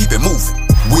no stopping, keep it moving.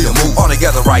 We the move. All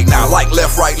together right now, like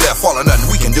left, right, all or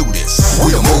nothing, we can do this.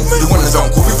 We the move. The winners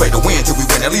don't quit, we play to win till we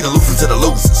win and lead the losing to the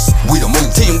losers. We the move.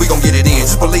 Team, we gon' get it in,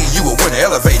 just believe you a winner,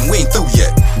 elevating, we ain't through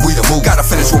yet. We the move. Gotta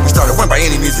finish what we started, win by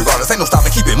any means, regardless, ain't no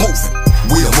stopping, keep it moving.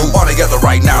 We the move. All together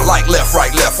right now, like left,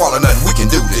 right, all or nothing, we can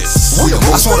do this. We the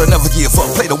move. I swear to never give up,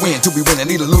 play to win till we win and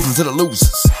lead the losing to the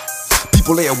losers.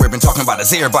 People everywhere been talking about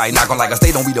us, everybody not gonna like us,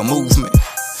 they don't be the movement.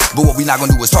 But what we not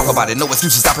gonna do is talk about it, no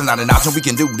excuses, stopping not an option, we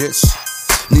can do this.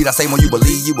 Need I say when you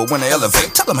believe you will win and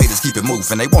elevate? Tell them haters keep it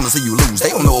moving, they wanna see you lose.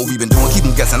 They don't know what we been doing, keep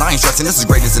them guessing. I ain't stressing, this is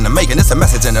greatness in the making. It's a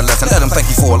message and a lesson, let them thank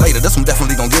you for it later. This one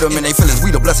definitely gon' get them in they feelings. We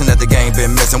the blessing that the game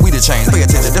been missing. We the change, pay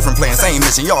attention, different plans, same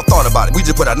mission. Y'all thought about it, we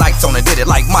just put our nights on and did it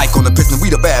like Mike on the piston. We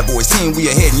the bad boys team,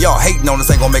 we ahead and y'all hating on us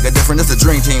ain't gon' make a difference. It's a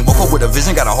dream team, woke up with a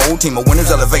vision, got a whole team of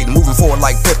winners elevating, moving forward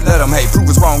like Pip. Let them hate,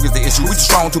 prove us wrong is the issue. We too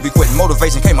strong to be quitting,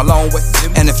 motivation came a long way.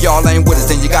 And if y'all ain't with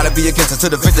us, then you gotta be against us. To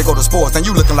the victor go to sports, and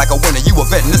you looking like a winner, you a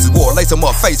vet and this is war. Lace them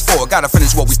up, face forward, gotta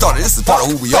finish what we started, this is part of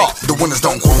who we are. The winners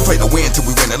don't quit, we play to win till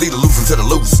we win and lead the losing to the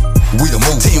losers. We the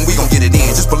move. Team, we gon' get it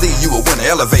in, just believe you a winner,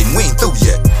 elevating, we ain't through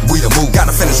yet. We the move. Gotta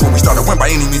finish what we started, win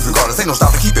by any means, regardless, ain't no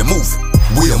stopping, keep it moving.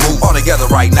 We the move. All together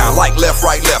right now, like left,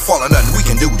 right, all or nothing, we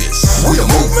can do this. We the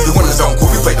move. The winners don't quit,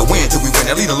 we play to win till we win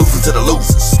and lead the losing to the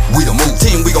losers. We the move.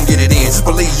 Team, we gon' get it in, just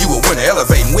believe you a winner,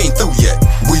 elevating, we ain't through yet.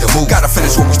 We the move. Gotta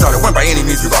finish what we started, win by any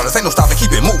means, regardless, ain't no stopping,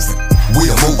 keep it moving. We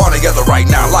the move. All together right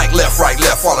now, like left, right,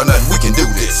 all or nothing, we can do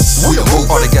this. We the move.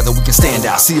 All together we can stand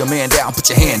out, see a man down, put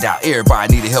your hand out.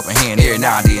 Everybody need a helping hand every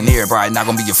now and then. Everybody not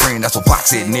gonna be your friend, that's what Pac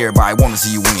said, and everybody wanna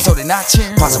see you win. So they not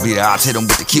cheering? Possibly the odds hit them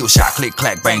with the kill shot, click,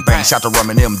 clack, bang, bang. Shot the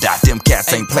rum and them dot. Them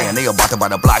cats ain't playing, they about to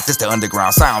buy the block, this the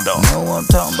underground sound though. Know what I'm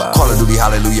talking about? Call of Duty,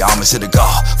 hallelujah, I'm a shit of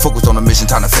God. Focused on the mission,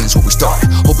 time to finish what we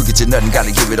started. Hope we get you nothing,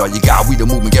 gotta give it all you got. We the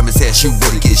movement, Gavin said shoot,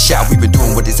 but it get shot. We been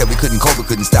doing what they said we couldn't cope, we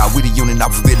couldn't stop. We the unit,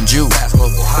 not forbidden Jews.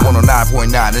 109.9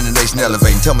 in the nation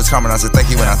elevating. Tell me it's coming, I said thank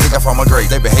you when I think I found my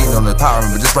grade. They been hating on the power,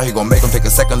 but this right here gon' make them take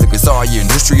a second look. It's all year in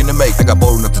history in the make. I got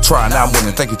bold enough to try, now I'm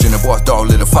winning. Thank you to the boss, dog,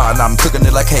 lit a fire. Now I'm cooking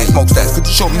it like hay, smokestacks. Could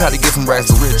you show me how to get from rags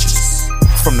to riches?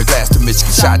 From the glass to Michigan,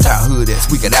 Chi-Town hood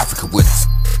ass, we got Africa with us.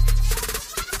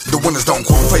 The winners don't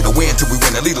quit, we play to win till we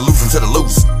win and lead the losing to the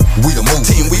losers. We the move.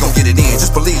 Team, we gon' get it in,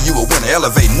 just believe you a winner,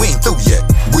 elevating, we ain't through yet.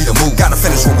 We the move. Gotta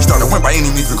finish what we started, win by any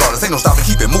means, regardless, ain't no stopping,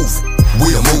 keep it moving.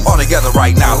 We the move. All together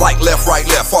right now, like left, right,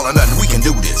 all or nothing, we can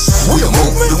do this. We the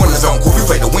move. The winners don't quit, we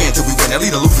play to win till we win and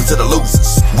lead the losing to the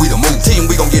losers. We the move. Team,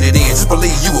 we gon' get it in, just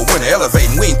believe you a winner,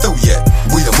 elevating, we ain't through yet.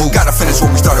 We the move. Gotta finish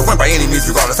what we started, win by enemies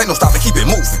regardless, ain't no stopping, keep it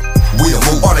moving. We'll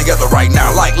move all together right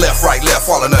now, like left,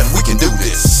 all or nothing, we can do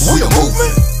this. We'll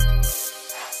moving.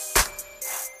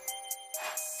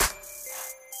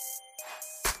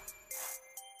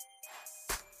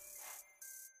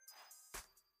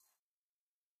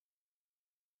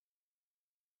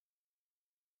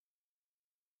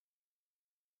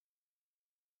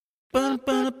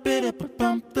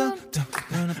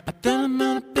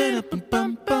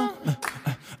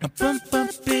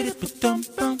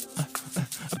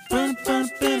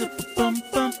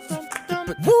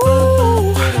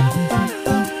 Woo!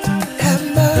 Have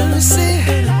mercy.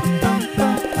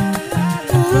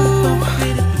 Ooh.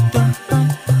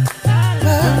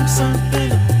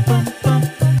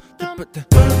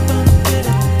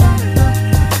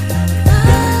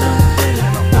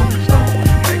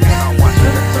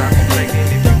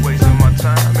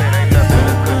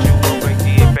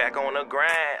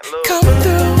 Come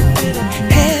through,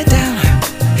 head down.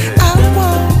 I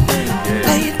won't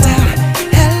lay it down.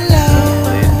 Hello.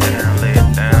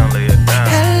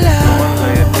 Hello.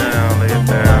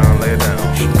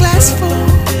 Glass full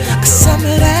of some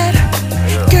of that.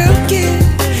 Girl, give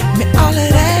me all of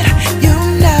that. You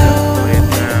know.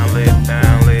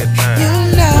 You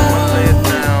know.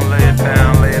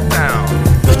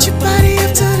 Put your body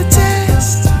up to the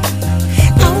test.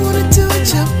 I wanna do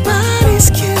it, your body's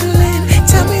killing.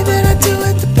 Tell me that I do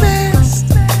it the best.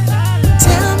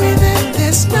 Tell me that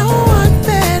there's no one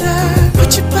better.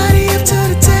 Put your body up to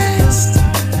the test.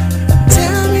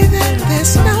 Tell me that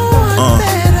there's no one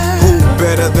better. Who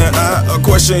better than I? A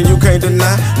question you can't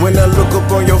deny. When I look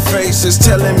up on your face, it's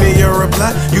telling me your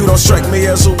reply. You don't strike me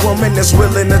as a woman that's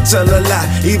willing to tell a lie.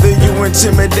 Either you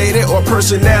intimidated or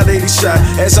personality shy.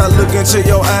 As I look into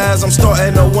your eyes, I'm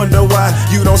starting to wonder why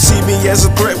you don't see me as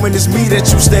a threat when it's me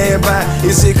that you stand by.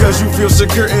 Is it cause you feel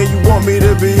secure and you want me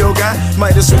to be your guy?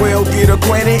 Might as well get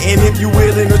acquainted, and if you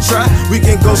willing to try, we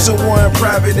can go somewhere in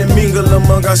private and mingle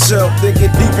among ourselves.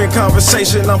 Thinking deep in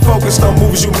conversation, I'm focused on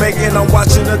moves you making. I'm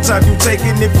watching the time you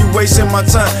taking. If you wasting my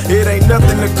time, it ain't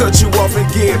nothing to cut you off and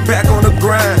get back on the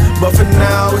grind. But for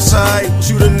now, it's alright,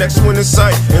 you the next one in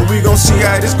sight, and we gon' see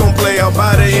how this gon' play out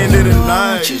by the end of the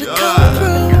night. Come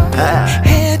through,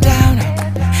 head down.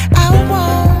 I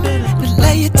won't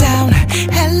lay it down.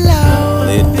 Hello.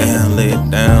 Lay it down, lay it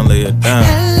down, lay it down.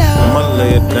 Hello. I'ma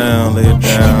lay it down, lay it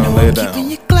down, lay it down. Keeping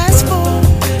your glass full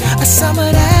of some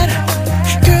of that.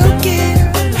 Girl, give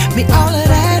me all of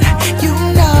that. You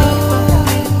know.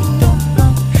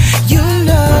 You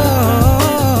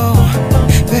know.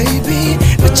 Baby,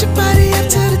 put your body up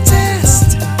to the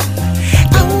test.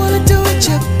 I wanna do it,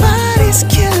 your body's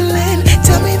killing.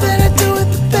 Tell me that I do it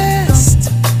the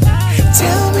best.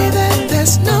 Tell me that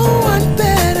there's no one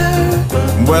better.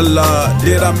 Well,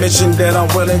 did I mention that I'm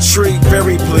well intrigued?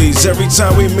 Very pleased. Every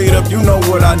time we meet up, you know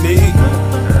what I need.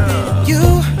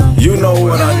 You know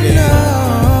what I need.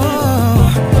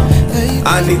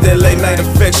 I need that late night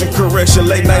affection, correction,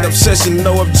 late night obsession,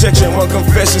 no objection, one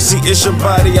confession. See, it's your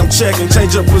body I'm checking,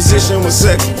 change your position with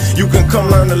sex. You can come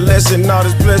learn a lesson, all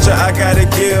this pleasure I gotta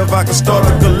give. I can start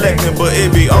the collecting, but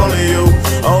it be only you,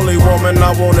 only woman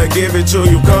I wanna give it to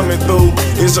you. Coming through,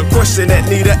 it's a question that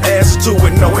need an answer to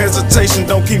it. No hesitation,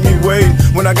 don't keep me waiting.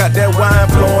 When I got that wine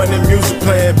flowing and music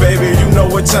playing, baby, you know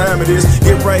what time it is.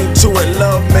 Get right into it,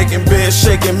 love making, bed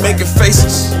shaking, making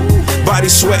faces. Body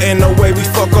sweating, the way we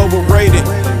fuck overrated.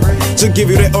 To give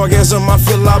you that orgasm, I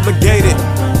feel obligated.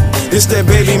 It's that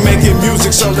baby making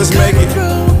music, so let's make it.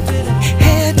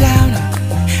 Head down,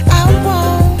 I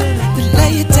won't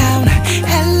lay it down.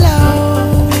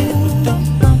 Hello,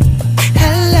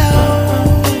 hello.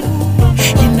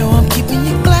 You know I'm keeping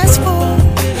your glass full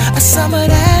of some of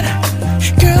that.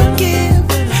 Girl, give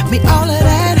me all of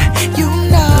that. You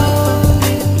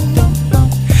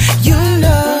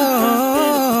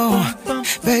know,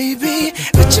 baby,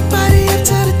 put your body up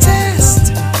to the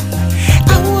test.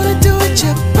 I wanna do it,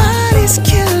 your body's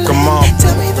killing. Come on.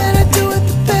 Tell me that I do it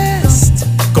the best.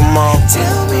 Come on.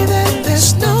 Tell me that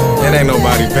there's no one It ain't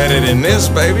nobody better than this,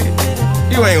 baby.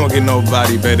 You ain't gonna get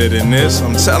nobody better than this,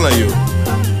 I'm telling you.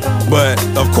 But,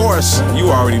 of course, you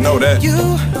already know that. You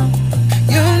know.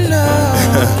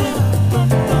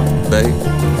 Babe.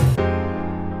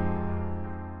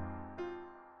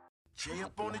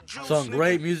 Some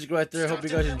great music right there. Hope you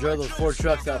guys enjoy those 4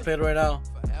 tracks that I played right now.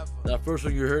 That first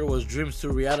one you heard was Dreams to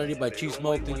Reality by Chief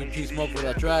Smoke. Thank you, Chief Smoke, for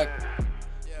that track.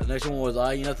 The next one was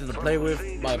I Ain't Nothing to Play With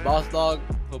by Boss Dog.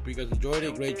 Hope you guys enjoyed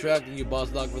it. Great track. Thank you, Boss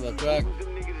Dog, for that track.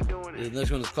 The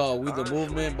next one is called We The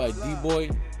Movement by D-Boy.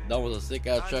 That was a sick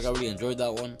ass track. I really enjoyed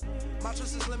that one.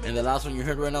 And the last one you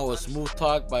heard right now was Smooth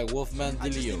Talk by Wolfman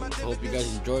Dilio. So hope you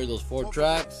guys enjoyed those 4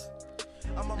 tracks.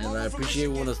 And I appreciate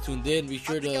everyone that's tuned in. Be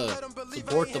sure to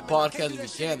support the podcast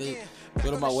if you can.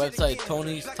 Go to my website,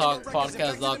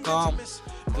 Tony'sTalkPodcast.com.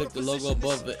 Click the logo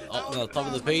above on the top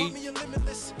of the page,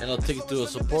 and I'll take you to a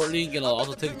support link, and I'll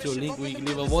also take you to a link where you can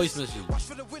leave a voice message.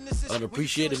 I'd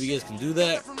appreciate if you guys can do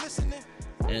that.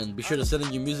 And be sure to send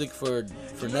in your music for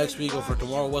next week or for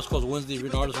tomorrow, West Coast Wednesday, if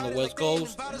you're an artist on the West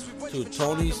Coast, to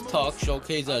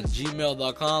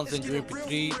Tony'sTalkShowcase@gmail.com. Send your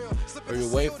MP3 or your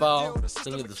WAV file,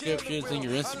 send in the description, send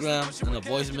your Instagram, and a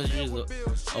voice message,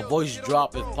 a voice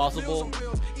drop if possible.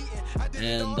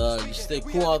 And just stay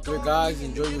cool out there, guys.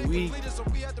 Enjoy your week.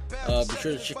 Be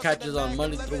sure to catch us on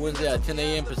Monday through Wednesday at 10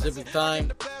 a.m. Pacific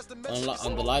time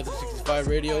on the Live 365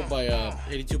 radio by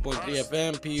 82.3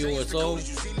 FM PUSO.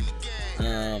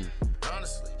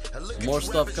 More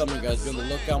stuff coming, guys. Be on the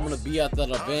lookout. I'm gonna be at that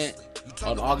event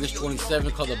on August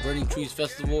 27th called the Burning Trees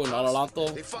Festival in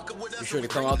Adelanto. Be sure to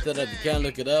come out there if you can.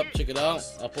 Look it up, check it out.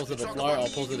 I'll post it a flyer. I'll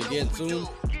post it again soon.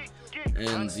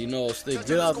 And stay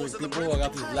good out there, people. I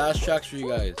got these last tracks for you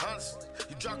guys.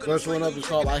 First one up is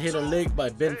called "I Hit a Lick" by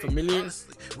Ben Familiar.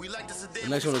 The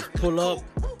next one is "Pull Up"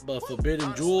 by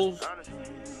Forbidden Jewels.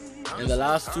 And the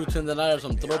last two tonight are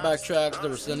some throwback tracks that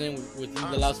were sent in within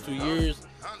the last 2 years.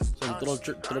 Some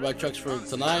throwback tracks for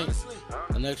tonight.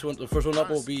 The first one up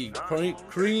will be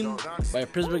 "Cream" by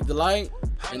Prismatic Delight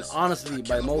and "Honestly"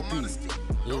 by Mo P.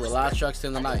 Those are the last tracks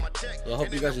in the night. So I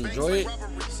hope you guys enjoy it.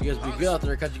 You guys be good out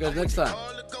there. Catch you guys next time.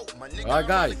 Alright,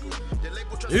 guys.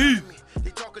 Peace.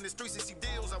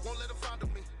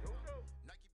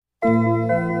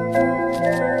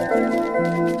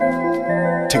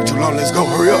 Take too long, let's go.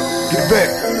 Hurry up. Get it back.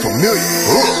 Familiar.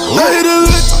 I hit a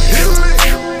lick.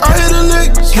 I hit a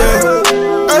lick. Yeah.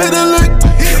 I hit a lick.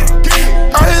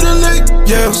 I hit a lick.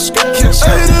 Yeah. I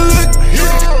hit a lick.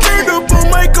 Turned up on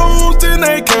my goals and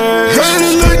I cash. I hit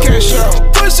a lick.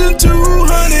 Pushing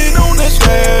 200 on that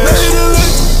dash. I hit a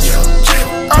lick.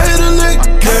 I hit a lick.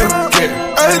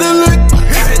 Yeah. I hit a lick.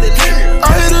 I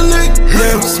hit a lick.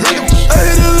 Yeah. I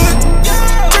hit a lick.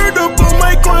 Turned up on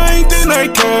my grind and I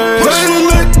cash. I hit a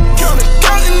lick.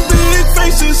 Counting big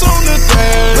faces on the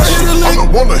dash. I hit a lick. I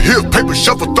don't wanna hear paper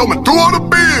shuffle, thumbing through all the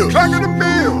bills.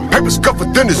 Paper scuffle,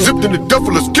 then it's zipped in the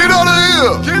duffel. Let's get out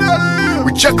of here.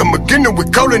 We check them again and we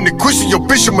callin' the question. Your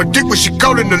bitch on my dick when she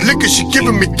callin' the liquor. She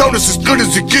giving me donuts as good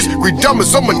as it gets. Green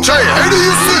diamonds on my chain. Hey, do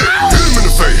you see? Hit him in the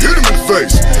face, hit him in the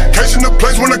face. Cash in the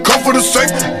place when I come for the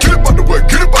safe. Get up out the way,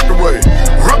 get up out the way.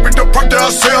 Wrap it up right there, I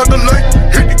say on the lake.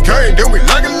 Hit the cane, then we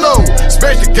lock it low.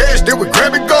 Smash the gas, then we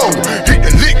grab it, go. Hit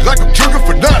the lick like I'm trigger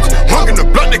for knots. Hung in the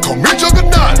block, they call me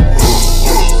Juggernaut.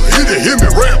 Hit it, hit me,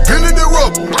 rap, peeling the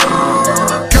rubber.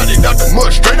 Got it out the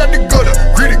mud, straight out the gutter.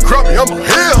 Greedy crummy, I'm a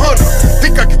headhunter.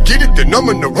 Think I can get it, then I'm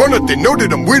in the runner. They know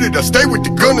that I'm with it, I stay with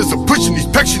the gunners. I'm pushing these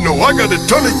packs, you know I got a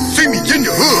ton of. You see me in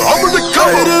your hood, I'm in the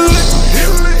cover.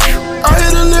 I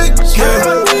hit a lick,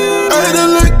 yeah. I hit a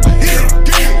lick.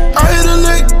 I hit a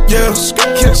lick, yeah. I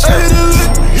hit a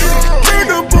lick.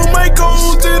 Turned up on my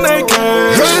goals and I cash.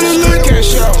 I hit a lick.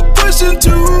 Pushing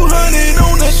 200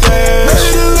 on that dash. I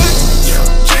hit a lick.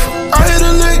 I hit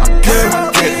a lick,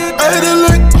 yeah. I hit a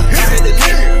lick.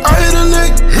 I hit a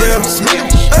lick, yeah. I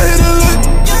hit a lick.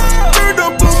 Turned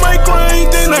up on my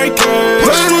grind and I cash. I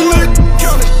hit a lick.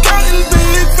 Counting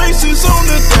big faces on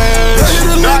the dash. I hit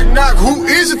a lick. Knock, knock, who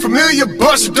is it? Familiar,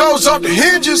 bust the doors off the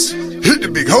hinges. Hit the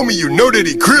big homie, you know that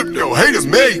he crypto. Haters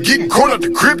mad, getting corn out the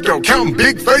crypto. Counting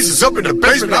big faces up in the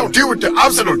basement. I don't deal with the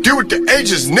ops, I don't deal with the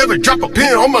agents. Never drop a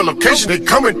pin on my location. They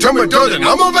come and tell me doors and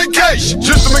I'm on vacation.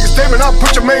 Just to make a statement, I'll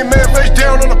put your main man face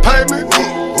down on the pavement.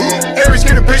 Aries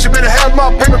get impatient, better have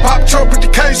my payment. Pop Trump, put the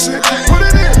case in. Put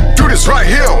it in. Do this right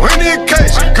here on any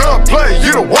occasion. Gunplay, you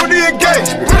don't want the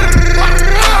engagement.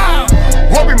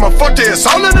 Won't be my fuck there, it's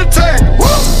all entertainment.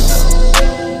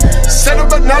 Set up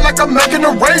but not like I'm making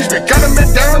arrangement. Got him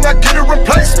in down, I get a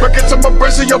replacement. Get some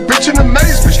breast of your bitch in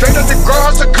amazement. Straight out the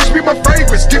garage, so kush be my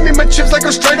fragrance. Give me my chips like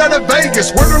I'm straight out of Vegas.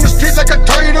 Word on the streets like I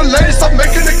tell you the latest. I'm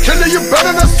making a killer, you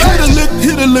better not say.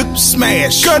 Hit a lip,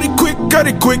 smash. Got it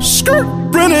quick, skirt.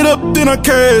 Run it up, then I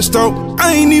cashed out.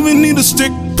 I ain't even need a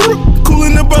stick.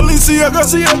 Coolin' the Balenciaga,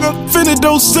 Finna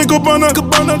dose, Cinco Cabana.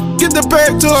 Get the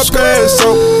bag till I pass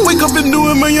out. Wake up and do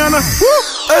it mañana.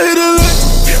 I hit a lick.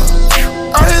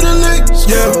 I hit a lick,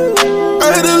 yeah.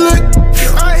 I hit a lick.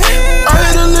 I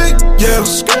hit a lick, yeah.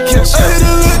 I hit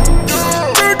a lick.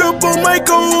 Turned up on my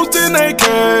goals and I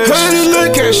cash. I hit a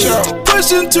lick, cash out.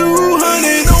 Pushing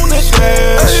 200 on that dash.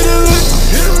 I hit a lick.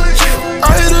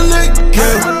 I hit a lick,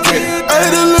 yeah. I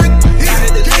hit a lick.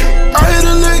 I hit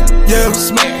a lick, yeah.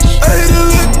 I hit a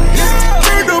lick.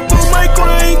 Turned up on my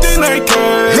grind and I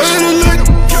cash. I hit a lick.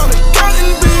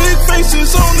 Counting big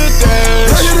faces on the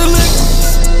dash. I hit a lick.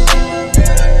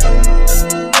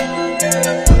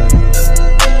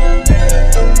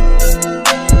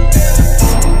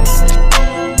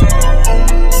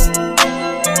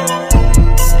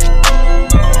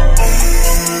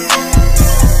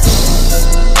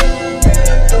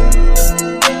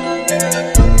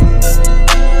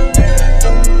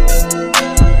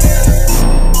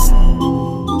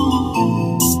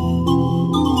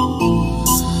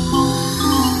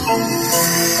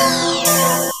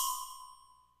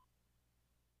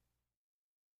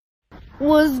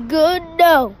 What's good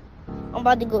though? I'm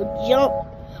about to go jump.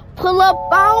 Pull up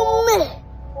on me.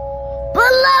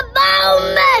 Pull up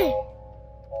on me.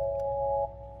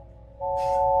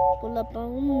 Pull up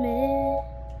on me.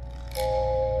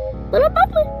 Pull up on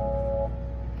me.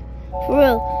 For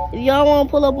real, if y'all want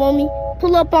to pull up on me,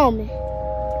 pull up on me.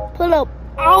 Pull up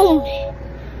on me.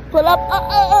 Pull up,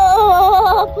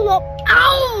 pull up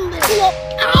on me. Pull up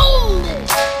on me.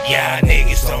 Y'all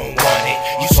niggas don't want it.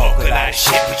 You talk a lot of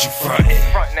shit, but you frontin'.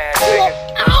 Pull up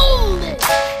on me.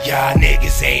 Y'all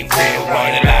niggas ain't real.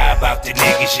 Wanna lie about the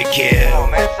niggas you kill.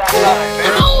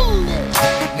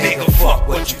 Nigga, fuck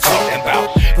what you talking about.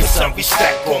 Put some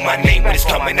respect on my name when it's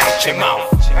coming out your mouth.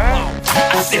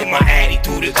 I send my addy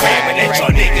through the gram and let y'all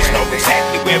niggas know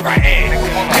exactly where I am.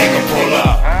 Nigga, pull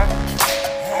up.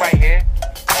 I'm right here.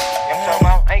 I'm talking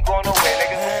about, I ain't going nowhere,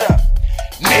 niggas. What's up?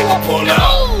 Nigga, pull up.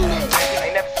 I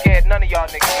ain't never scared none of y'all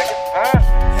niggas,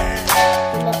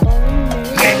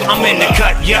 I'm in the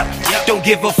cut, yup. Don't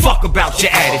give a fuck about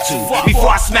your attitude. Before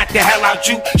I smack the hell out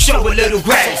you, show a little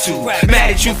gratitude.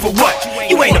 Mad at you for what?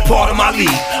 You ain't a part of my league.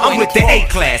 I'm with the A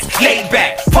class, laid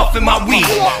back, puffing my weed.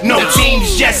 No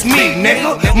teams, just me,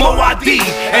 nigga. Mo ID,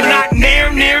 and not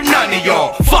near none of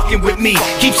y'all fucking with me.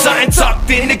 Keep something tucked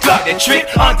in the gut and trip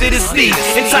under the sleeve.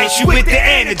 Entice you with the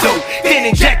antidote, then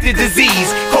inject the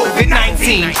disease.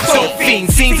 COVID-19, dope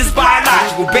fiend, scenes is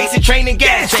biological. Basic training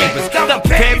gas chambers. Don't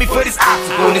prepare me for this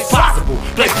obstacle, and it's possible.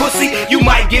 Play pussy, you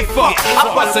might get fucked. I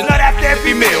bust a nut after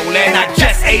every meal, and I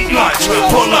just ate lunch.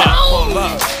 Pull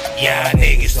up. Y'all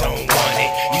niggas don't want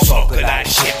it. You talk a lot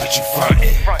of shit, but you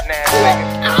frontin'.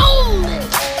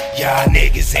 Y'all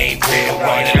niggas ain't real.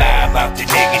 Wanna lie about the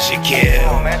niggas you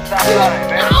kill.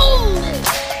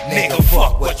 Nigga,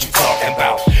 fuck what you talking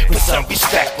about. Put some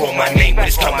respect on my name when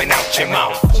it's coming out your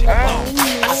mouth.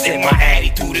 I send my addy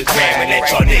through the gram and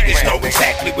let y'all niggas know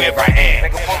exactly where I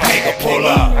am. Nigga, pull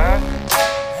up.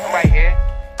 I'm right here.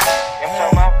 I'm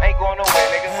talking about, I ain't going nowhere,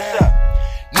 niggas. What's up?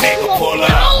 Nigga, pull up.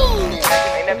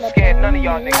 I ain't never scared none of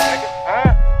y'all niggas,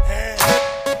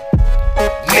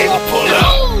 Nigga, pull up.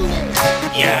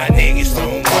 Y'all niggas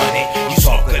don't want it. You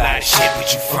talk a lot of shit, but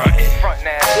you frontin'.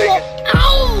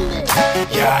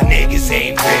 Y'all niggas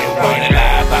ain't real. Wanna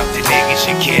lie about the niggas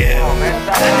you kill.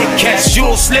 Catch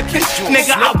you slipping?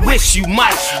 Nigga, I wish you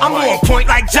might. I'm on point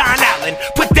like John Allen.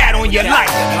 Put that on your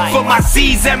life. For my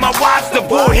C's and my wives, the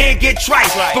bullhead get trite.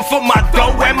 But for my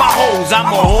dough and my hoes, I'm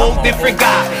a whole different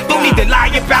guy. Don't need to lie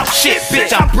about shit,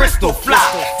 bitch. I'm Bristol fly.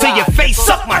 Till your face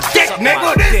suck my dick,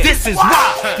 nigga. This is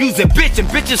why. Use a bitch and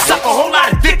bitches suck a whole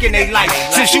lot of dick in their life.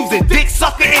 Since you's a dick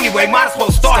sucker anyway, might as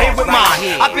well start here with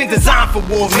mine. I've been designed for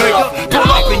war, nigga.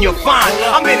 Pull up and you're fine.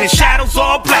 I'm in the shadows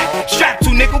all black. Strapped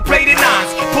to nickel plated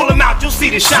nines. Pull them out, you'll see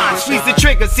the shine. Squeeze the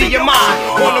trigger, see your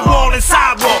mind. On the wall and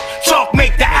sidewalk. Chalk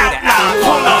make the outline.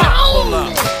 Pull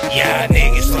up. Y'all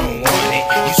niggas don't want it.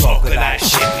 You talk a lot of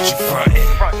shit, but you frontin'.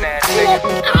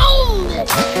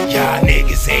 Y'all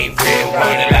niggas ain't real.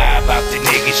 Wanna lie about the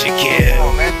niggas you kill.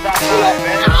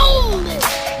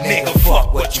 Nigga,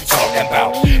 fuck what you talking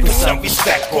about. Put some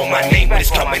respect on my name when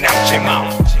it's coming out your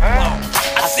mouth.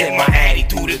 I send my addy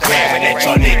through the gram and let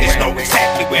y'all niggas know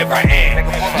exactly where I am.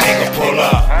 Nigga, pull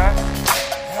up.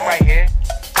 I'm right here.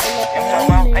 I'm talking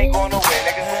about, I ain't going nowhere,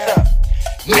 niggas. What's up?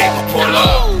 Nigga, pull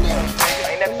up. I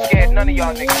ain't never scared none of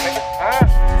y'all niggas,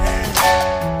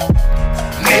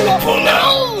 Nigga, pull up.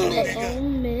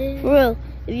 For real,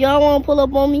 if y'all want to pull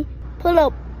up on me, pull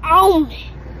up on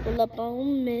me. Pull up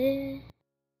on me.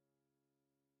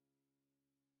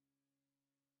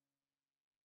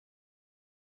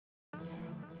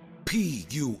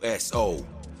 PUSO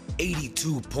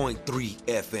 82.3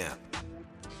 FM.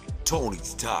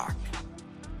 Tony's Talk.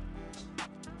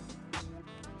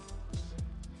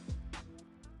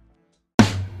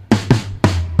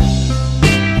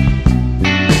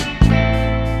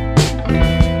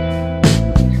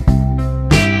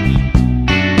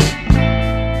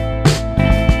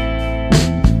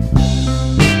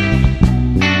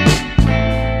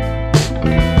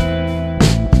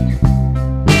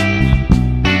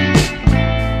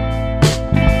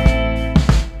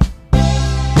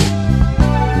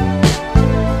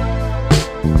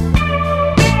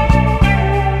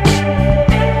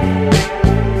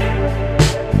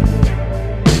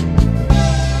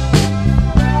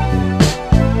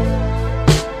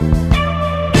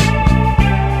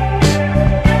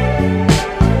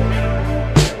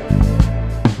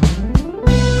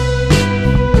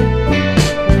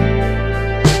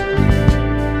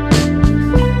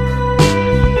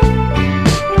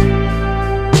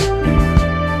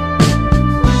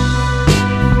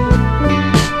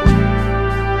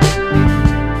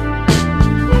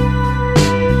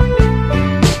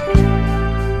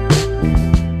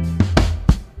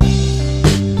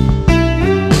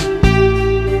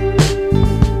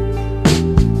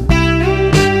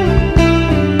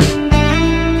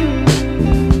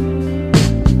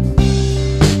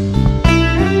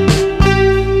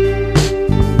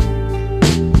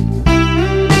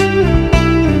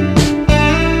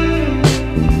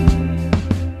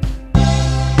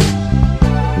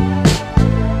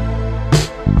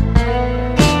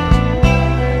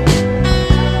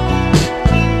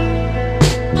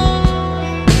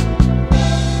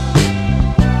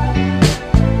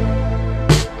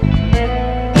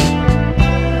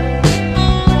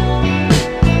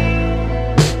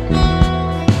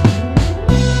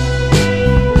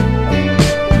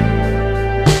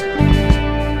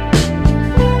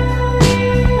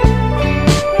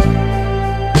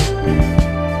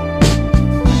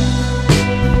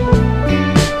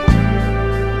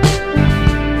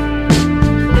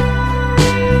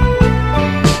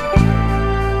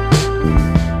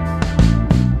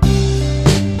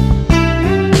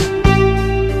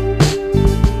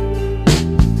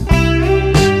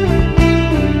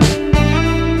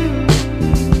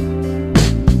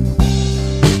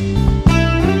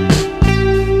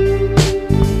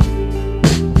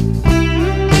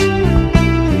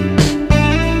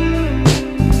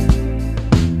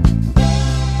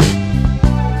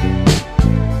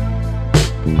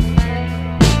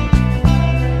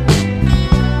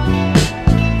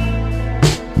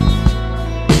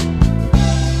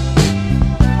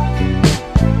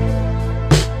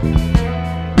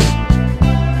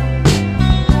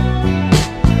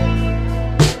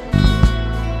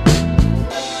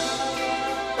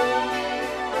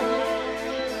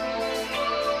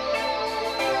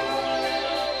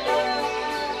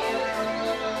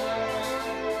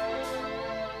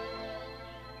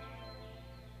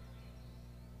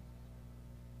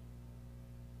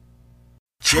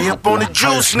 Jay up on the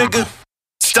juice, nigga.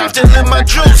 Stop stealing my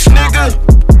juice, nigga.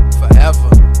 Forever.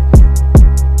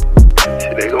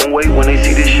 They gon' wait when they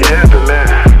see this shit happen, man.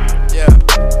 Yeah.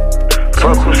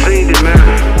 Fuck who seen it, man.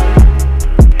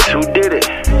 It's who did it.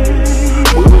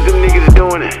 We was them niggas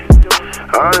doing it.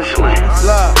 Honestly.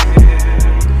 Love.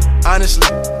 Honestly.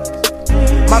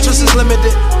 My trust is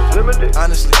limited.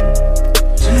 Honestly.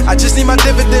 I just need my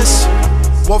dividends.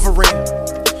 Wolverine.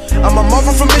 I'm a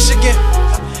mother from Michigan.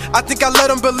 I think I let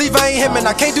them believe I ain't him, and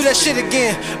I can't do that shit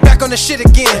again. Back on the shit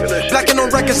again. Blacking on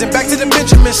records and back to the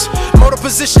Benjamins. Motor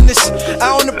positionist.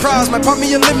 I own the prize, might pop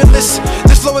me a limitless.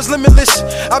 This flow is limitless.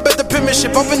 I bet the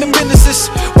penmanship open the businesses.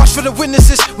 Watch for the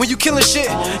witnesses when you killing shit.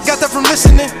 Got that from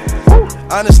listening.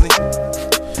 Honestly,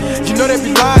 you know they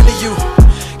be lying to you.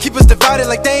 Keep us divided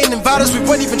like they ain't invite us. We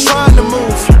wasn't even trying to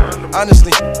move.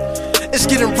 Honestly. It's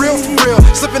getting real for real.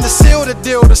 Slipping to seal the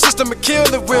deal. The system will kill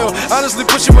the will. Honestly,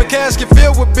 pushing my casket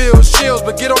filled with bills. Chills,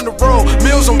 but get on the road.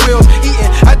 Meals on wheels. Eating.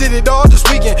 I did it all this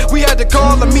weekend. We had to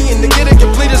call a meeting to get it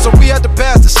completed. So we had to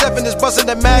pass the 7. It's busting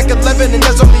that Mac 11. And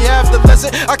that's only half the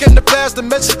lesson. I came to pass the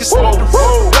message.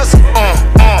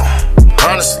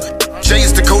 Honestly, Jay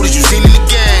is the coldest you seen in the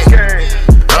game.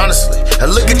 Honestly,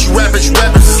 I look at you rappers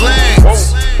is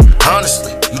lanes.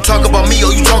 Honestly, you talk about me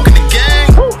or you talking the gang?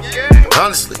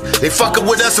 Honestly, they fucking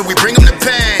with us and we bring them to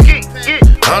pain.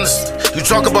 Honestly, you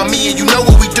talk about me and you know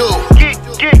what we do.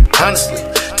 Honestly,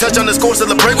 touch on the score,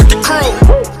 celebrate with the crew.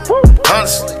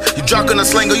 Honestly, you jocking a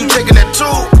slang or you taking that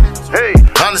too.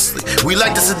 Honestly, we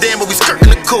like the sedan but we skirting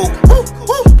the coupe.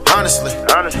 Honestly,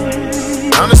 honestly,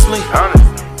 honestly,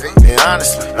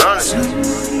 honestly, honestly,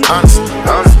 honestly,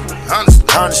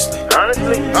 honestly,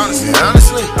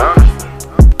 honestly,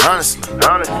 honestly,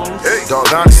 honestly, dog,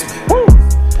 honestly.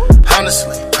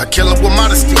 Honestly, I kill up with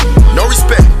modesty, no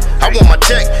respect. I want my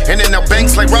check, and then now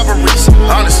banks like robberies.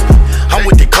 Honestly, I'm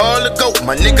what they call a goat,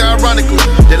 my nigga. Ironically,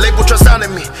 the label trust out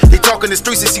in me. They talking the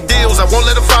streets and see deals, I won't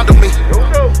let them fondle me.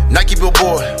 Nike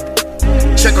billboard,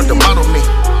 check out the model me.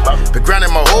 Been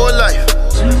grinding my whole life,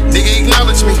 nigga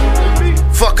acknowledge me.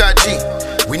 Fuck IG,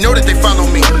 we know that they follow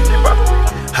me.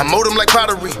 I mold them like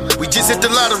pottery, we just hit the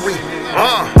lottery.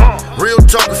 Real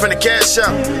talking from the cash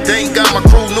out. Thank God my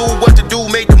crew knew what to do,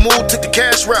 made the move, took the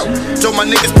cash route. Told my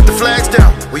niggas put the flags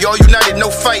down. We all united, no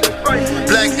fighting.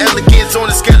 Black elegance on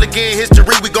the scale again. History,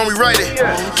 we gon' rewrite it.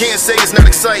 Can't say it's not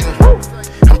exciting.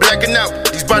 I'm blacking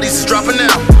out, these bodies is dropping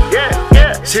out.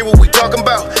 Hear what we talking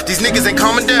about, these niggas ain't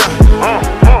calming down.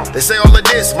 They say all of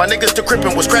this, my niggas still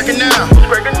crippin', what's cracking now?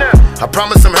 I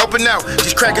promise I'm helping out,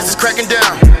 these crackers is cracking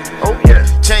down.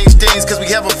 Change things cause we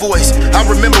have a voice. I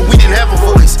remember we didn't have a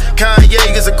voice. Kanye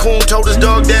is a coon, told his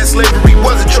dog that slavery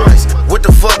was a choice. What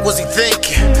the fuck was he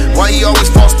thinking? Why he always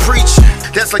false preaching?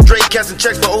 That's like Drake casting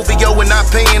checks for OVO and not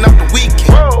paying up the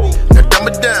weekend. Now dumb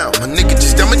it down, my nigga,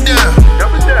 just dumb it down.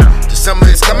 The summer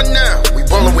is coming now, we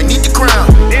ballin', we need the crown.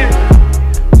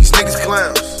 These niggas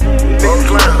clowns, niggas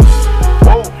clowns.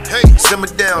 Hey, simmer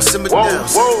down, simmer down,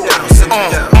 simmer down, simmer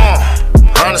down.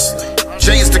 Honestly,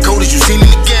 Jay is the coldest you seen in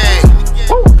the game.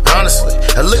 Honestly,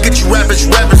 I look at you rappers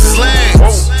is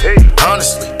lanes.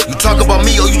 Honestly, you talk about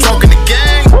me or you talking the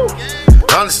gang?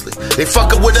 Honestly, they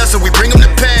fucking with us and we bring them to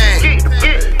pain.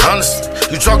 Honestly,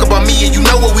 you talk about me and you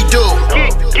know what we do.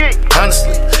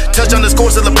 Honestly, touch on the score,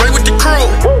 celebrate with the crew.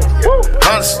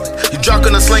 Honestly, you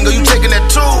jocking a slang or you taking that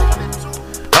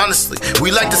too. Honestly,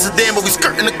 we like the sedan but we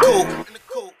skirting the coupe.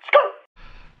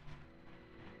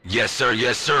 Yes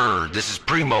sir, this is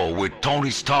Primo with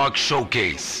Tony's Talk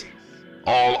Showcase.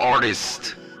 All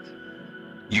artists,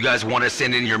 you guys want to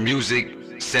send in your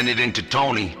music, send it in to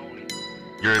Tony.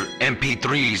 Your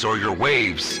MP3s or your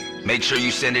waves, make sure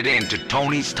you send it in to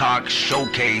Tony's Talk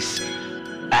Showcase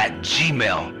at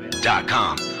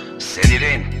gmail.com. Send it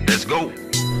in, let's go.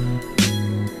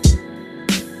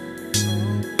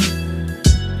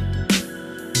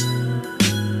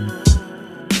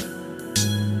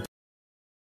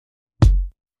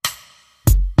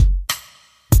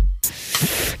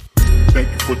 Thank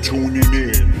you for tuning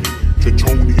in to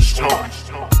Tony's Talk,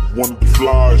 one of the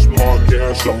flyest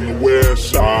podcasts on the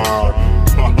west side.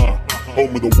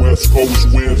 Home of the West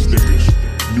Coast Wednesdays.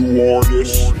 New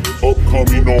artists,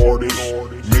 upcoming artists,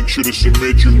 make sure to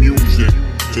submit your music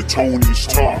to Tony's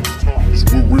Talk, cause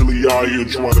we're really out here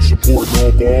trying to support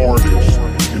local artists.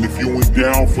 And if you ain't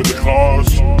down for the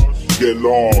cause, get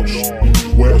lost,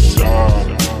 West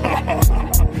Side.